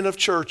remnant of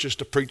churches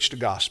to preach the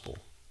gospel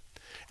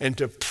and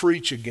to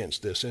preach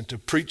against this and to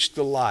preach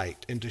the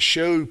light and to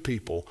show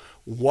people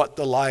what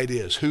the light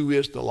is, who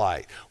is the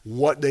light,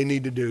 what they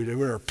need to do to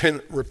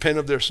repent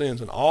of their sins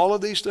and all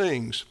of these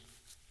things.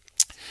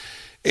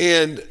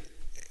 And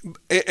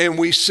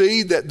we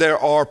see that there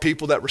are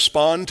people that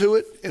respond to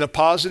it in a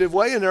positive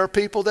way, and there are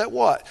people that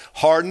what?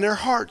 Harden their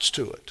hearts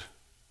to it.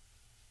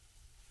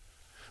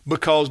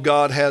 Because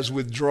God has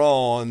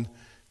withdrawn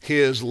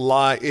His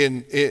light,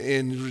 in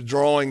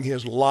withdrawing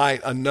His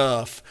light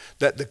enough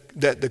that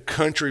the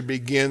country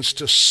begins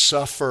to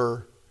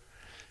suffer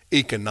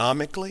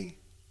economically.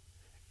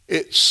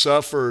 It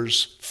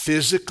suffers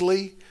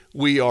physically.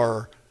 We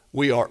are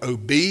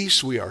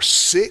obese. We are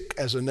sick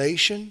as a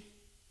nation.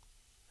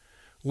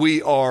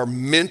 We are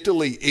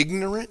mentally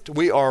ignorant.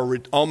 We are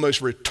almost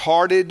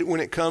retarded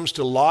when it comes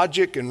to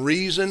logic and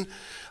reason.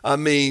 I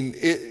mean,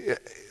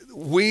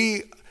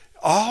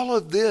 all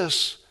of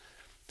this,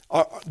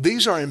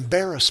 these are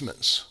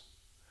embarrassments.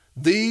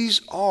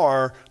 These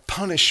are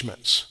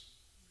punishments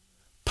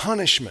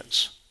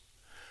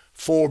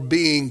for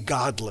being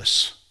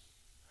godless,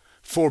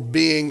 for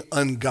being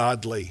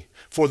ungodly,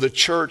 for the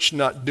church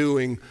not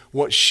doing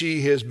what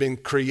she has been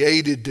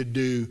created to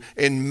do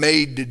and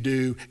made to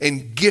do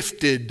and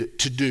gifted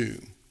to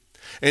do.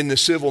 And the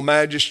civil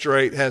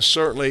magistrate has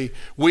certainly,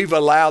 we've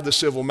allowed the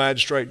civil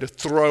magistrate to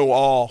throw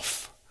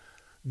off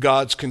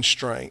God's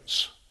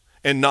constraints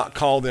and not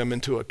call them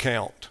into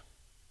account.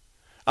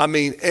 I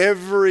mean,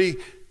 every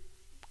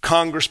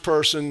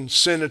congressperson,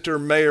 senator,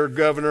 mayor,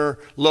 governor,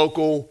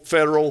 local,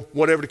 federal,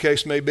 whatever the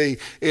case may be,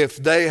 if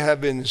they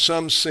have in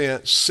some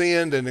sense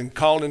sinned and been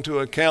called into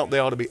account, they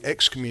ought to be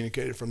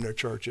excommunicated from their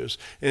churches,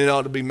 and it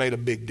ought to be made a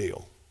big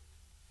deal.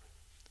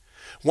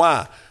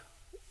 Why?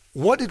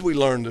 What did we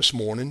learn this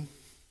morning?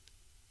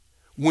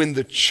 When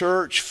the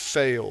church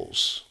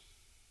fails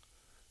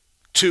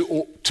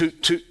to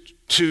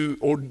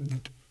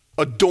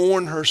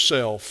adorn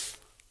herself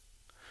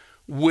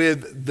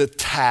with the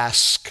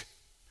task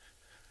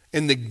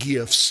and the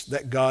gifts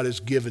that God has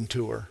given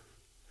to her,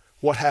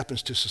 what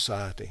happens to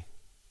society?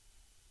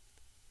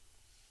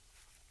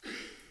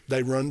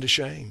 They run to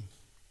shame,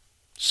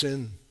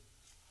 sin.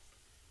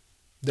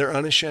 They're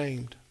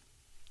unashamed.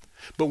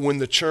 But when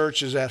the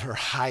church is at her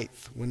height,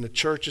 when the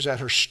church is at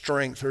her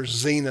strength, her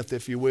zenith,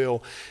 if you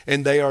will,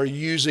 and they are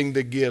using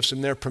the gifts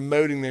and they're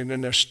promoting them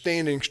and they're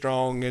standing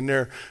strong and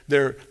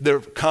they're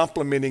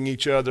complimenting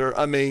each other.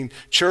 I mean,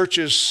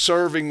 churches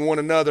serving one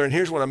another. And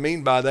here's what I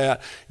mean by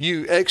that.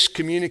 You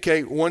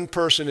excommunicate one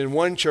person in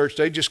one church,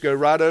 they just go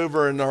right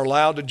over and are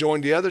allowed to join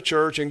the other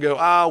church and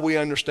go, we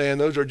understand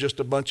those are just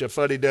a bunch of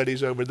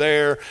fuddy-duddies over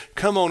there.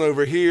 Come on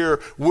over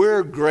here.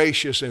 We're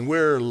gracious and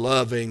we're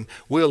loving.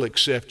 We'll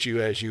accept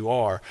you as you are.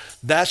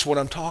 That's what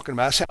I'm talking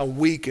about. That's how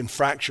weak and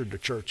fractured the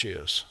church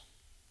is.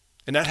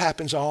 And that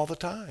happens all the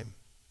time.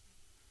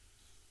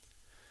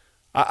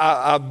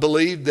 I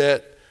believe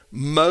that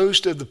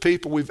most of the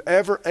people we've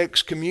ever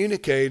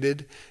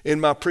excommunicated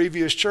in my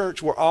previous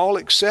church were all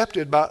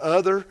accepted by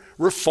other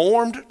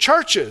Reformed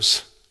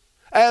churches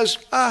as,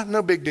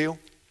 no big deal.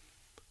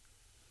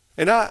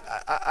 And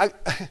I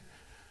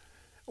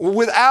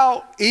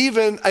without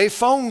even a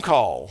phone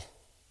call.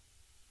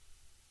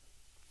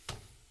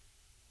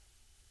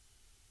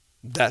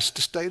 That's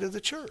the state of the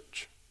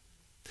church.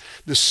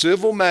 The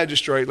civil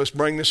magistrate, let's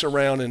bring this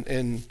around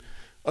and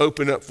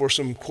open up for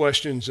some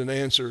questions and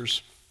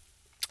answers.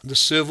 The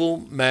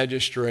civil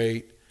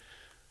magistrate,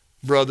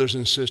 brothers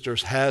and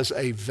sisters, has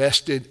a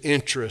vested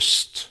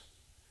interest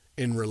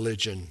in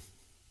religion.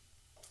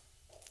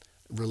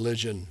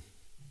 Religion.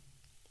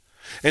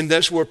 And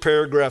that's where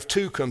paragraph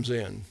 2 comes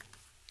in.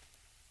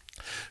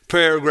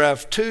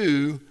 Paragraph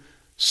 2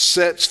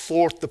 sets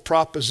forth the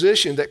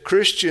proposition that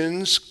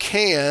Christians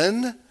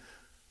can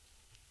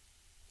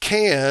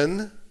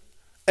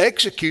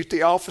execute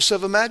the office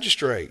of a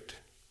magistrate.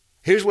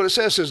 Here's what it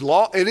says. It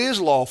says, it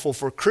is lawful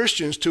for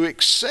Christians to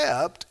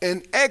accept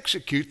and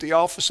execute the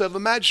office of a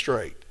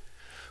magistrate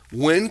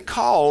when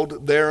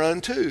called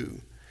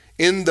thereunto,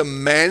 in the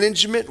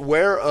management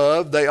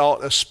whereof they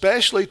ought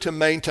especially to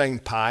maintain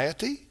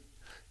piety,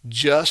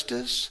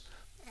 justice,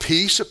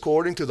 peace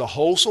according to the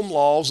wholesome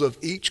laws of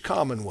each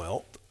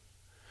commonwealth.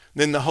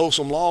 Then the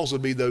wholesome laws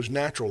would be those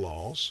natural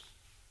laws.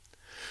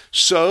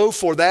 So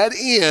for that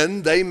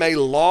end, they may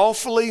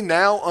lawfully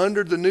now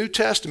under the New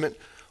Testament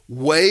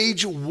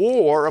wage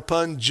war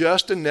upon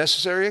just and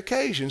necessary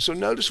occasions. So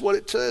notice what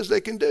it says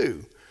they can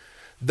do.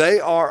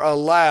 They are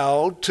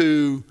allowed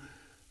to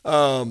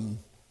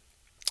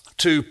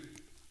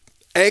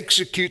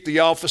execute the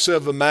office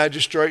of a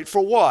magistrate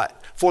for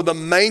what? For the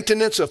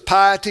maintenance of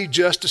piety,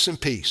 justice,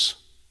 and peace.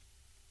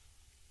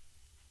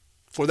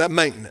 For that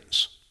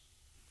maintenance.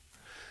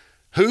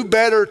 Who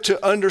better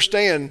to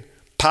understand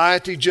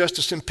piety,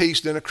 justice, and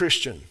peace than a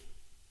Christian?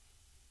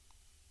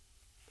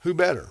 Who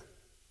better?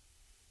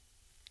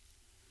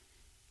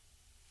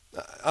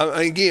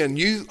 Again,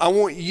 I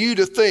want you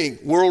to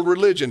think world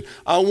religion.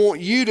 I want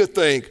you to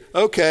think,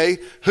 okay,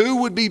 who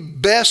would be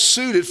best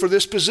suited for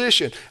this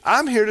position?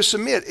 I'm here to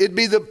submit. It'd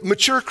be the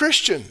mature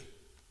Christian.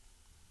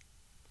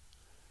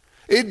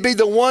 It'd be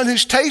the one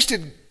who's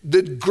tasted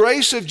the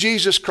grace of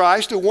Jesus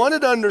Christ, the one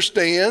that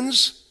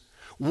understands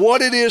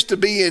what it is to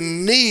be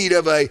in need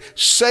of a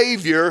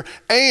Savior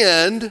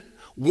and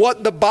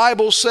what the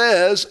Bible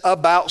says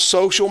about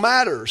social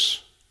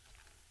matters.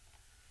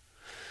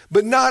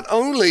 But not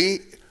only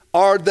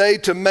are they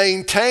to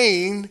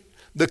maintain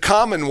the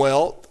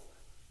commonwealth,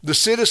 the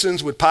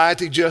citizens with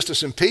piety,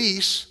 justice, and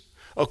peace,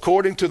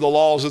 according to the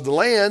laws of the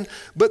land,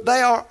 but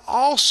they are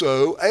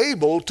also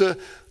able to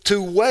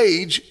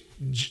wage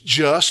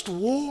just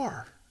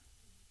war.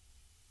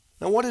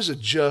 Now, what is a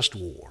just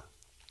war?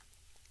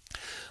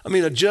 I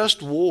mean, a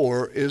just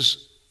war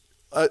is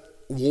a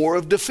war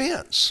of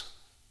defense.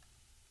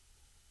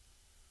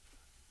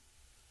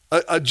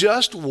 A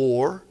just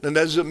war, and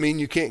that doesn't mean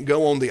you can't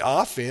go on the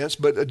offense,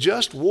 but a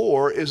just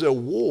war is a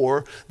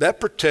war that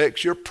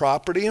protects your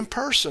property and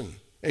person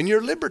and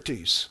your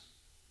liberties.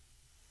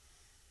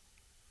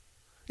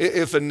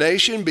 If a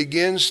nation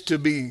begins to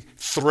be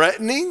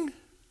threatening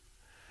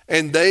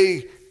and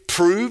they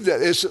prove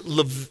that it's a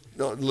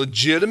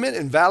legitimate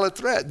and valid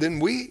threat, then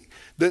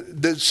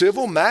the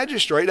civil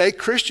magistrate, a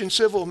Christian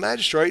civil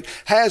magistrate,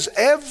 has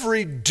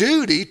every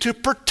duty to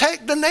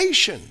protect the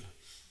nation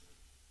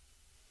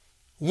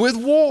with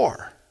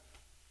war.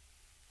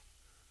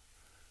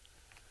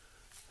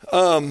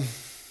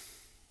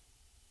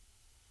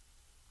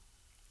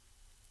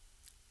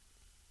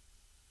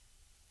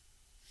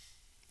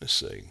 Let's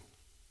see.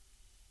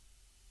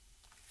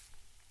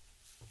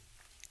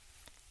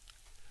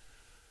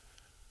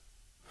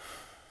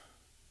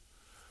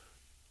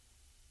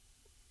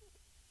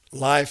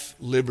 Life,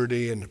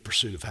 liberty, and the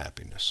pursuit of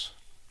happiness.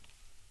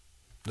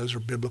 Those are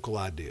biblical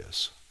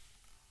ideas.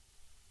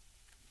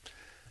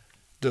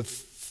 The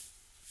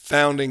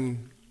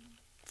founding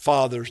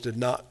fathers did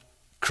not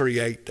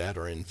create that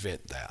or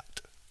invent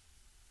that.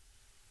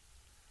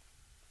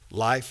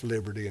 Life,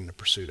 liberty, and the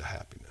pursuit of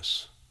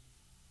happiness.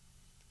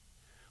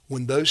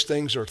 When those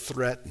things are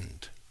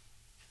threatened,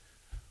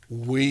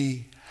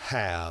 we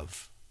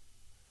have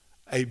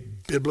a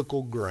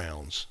biblical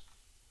grounds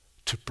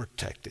to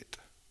protect it.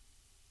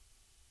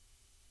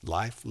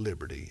 Life,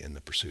 liberty, and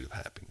the pursuit of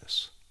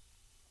happiness.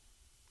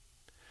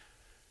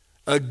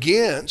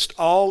 Against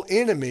all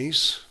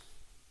enemies,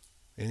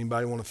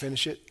 anybody want to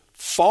finish it?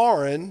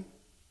 Foreign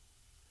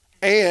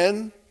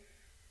and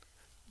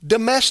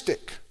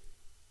domestic.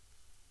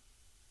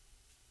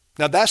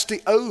 Now that's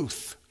the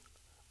oath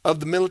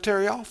of the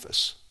military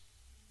office.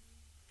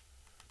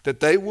 That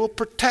they will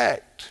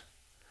protect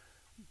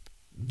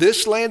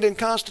this land and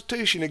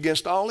Constitution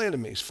against all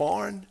enemies,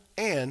 foreign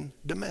and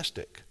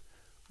domestic,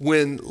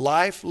 when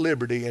life,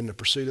 liberty, and the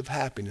pursuit of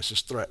happiness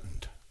is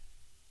threatened.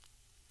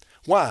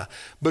 Why?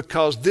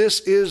 Because this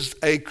is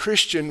a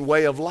Christian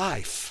way of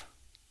life.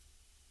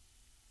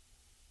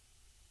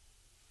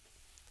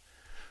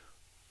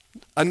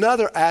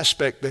 Another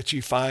aspect that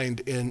you find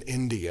in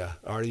India,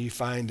 or you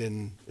find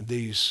in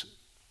these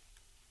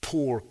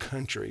poor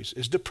countries,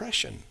 is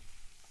depression.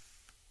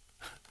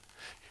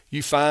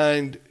 You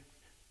find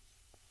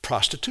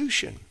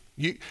prostitution.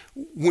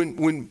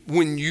 When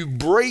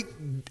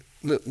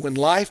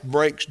life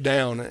breaks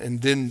down,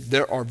 and then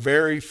there are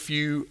very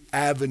few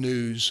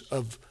avenues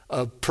of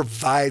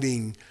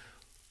providing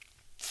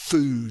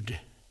food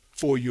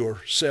for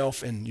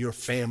yourself and your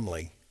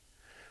family,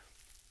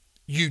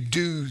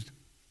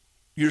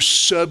 you're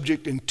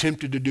subject and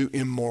tempted to do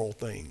immoral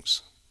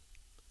things.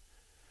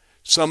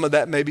 Some of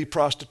that may be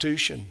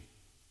prostitution.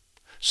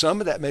 Some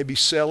of that may be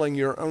selling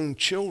your own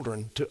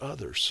children to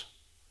others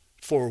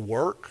for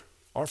work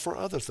or for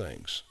other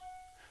things.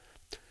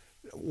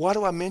 Why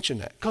do I mention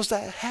that? Because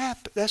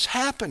that's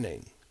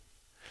happening.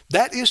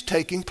 That is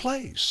taking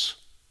place.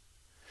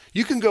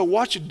 You can go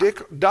watch a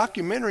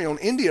documentary on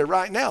India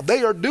right now.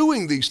 They are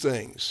doing these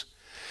things.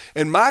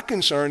 And my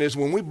concern is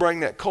when we bring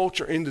that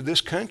culture into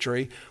this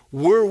country,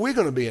 where are we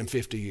going to be in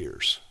 50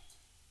 years?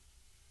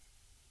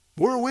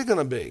 Where are we going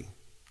to be?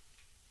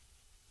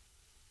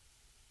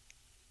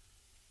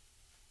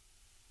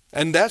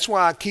 And that's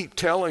why I keep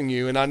telling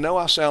you, and I know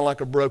I sound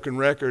like a broken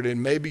record,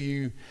 and maybe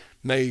you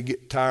may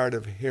get tired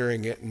of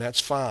hearing it, and that's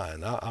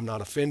fine. I'm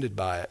not offended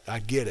by it. I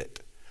get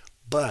it.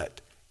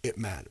 But it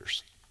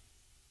matters.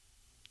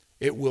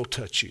 It will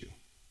touch you.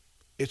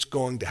 It's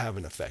going to have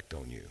an effect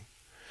on you.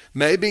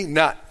 Maybe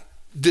not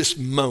this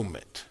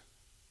moment,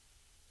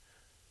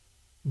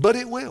 but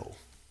it will.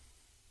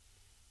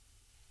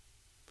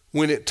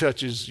 When it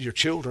touches your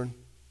children,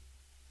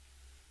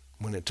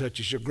 when it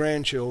touches your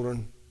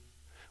grandchildren,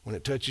 when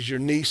it touches your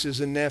nieces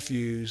and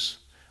nephews,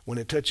 when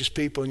it touches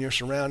people in your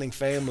surrounding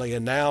family,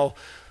 and now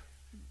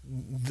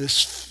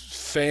this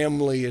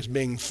family is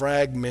being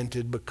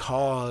fragmented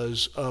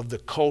because of the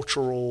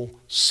cultural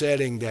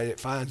setting that it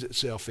finds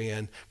itself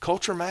in.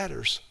 Culture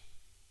matters.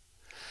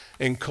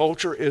 And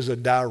culture is a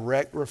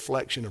direct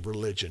reflection of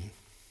religion.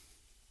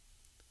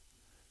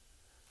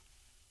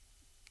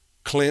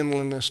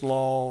 Cleanliness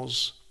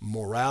laws,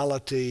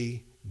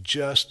 morality,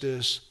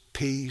 justice,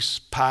 peace,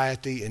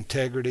 piety,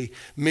 integrity.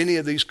 Many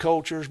of these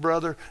cultures,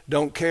 brother,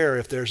 don't care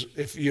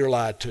if you're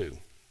lied to.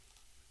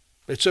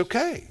 It's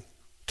okay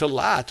to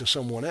lie to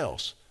someone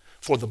else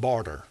for the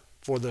barter,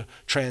 for the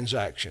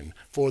transaction,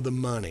 for the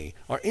money,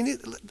 or any.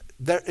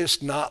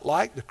 It's not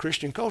like the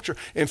Christian culture.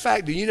 In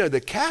fact, do you know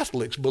the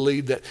Catholics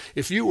believe that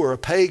if you were a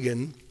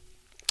pagan,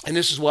 and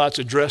this is why it's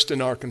addressed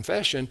in our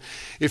confession,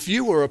 if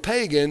you were a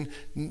pagan,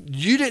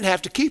 you didn't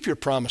have to keep your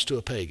promise to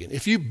a pagan.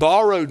 If you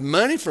borrowed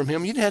money from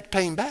him, you didn't have to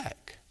pay him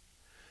back.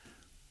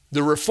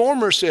 The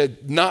Reformer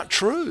said, not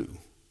true.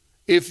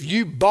 If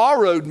you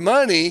borrowed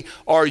money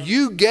or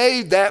you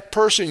gave that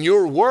person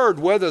your word,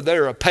 whether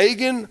they're a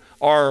pagan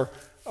or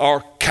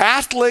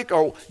Catholic,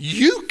 or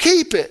you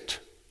keep it.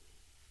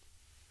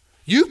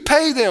 You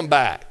pay them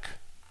back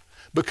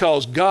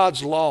because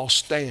God's law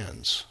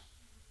stands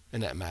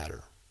in that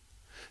matter.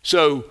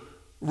 So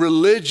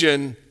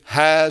religion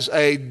has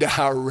a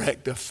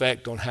direct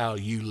effect on how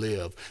you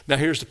live. Now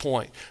here's the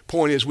point.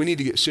 Point is we need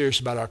to get serious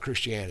about our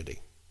Christianity.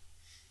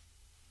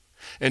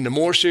 And the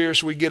more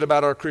serious we get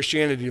about our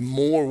Christianity, the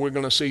more we're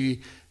going to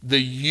see the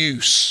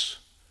use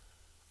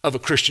of a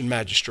Christian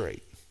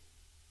magistrate.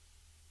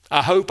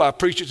 I hope I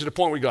preach it to the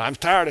point where you go, I'm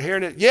tired of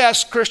hearing it.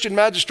 Yes, Christian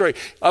magistrate,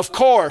 of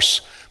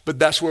course, but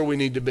that's where we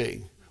need to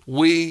be.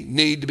 We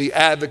need to be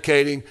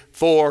advocating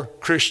for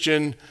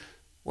Christian,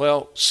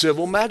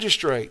 civil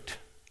magistrate.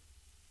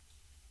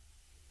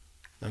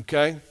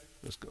 Okay?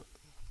 Let's go.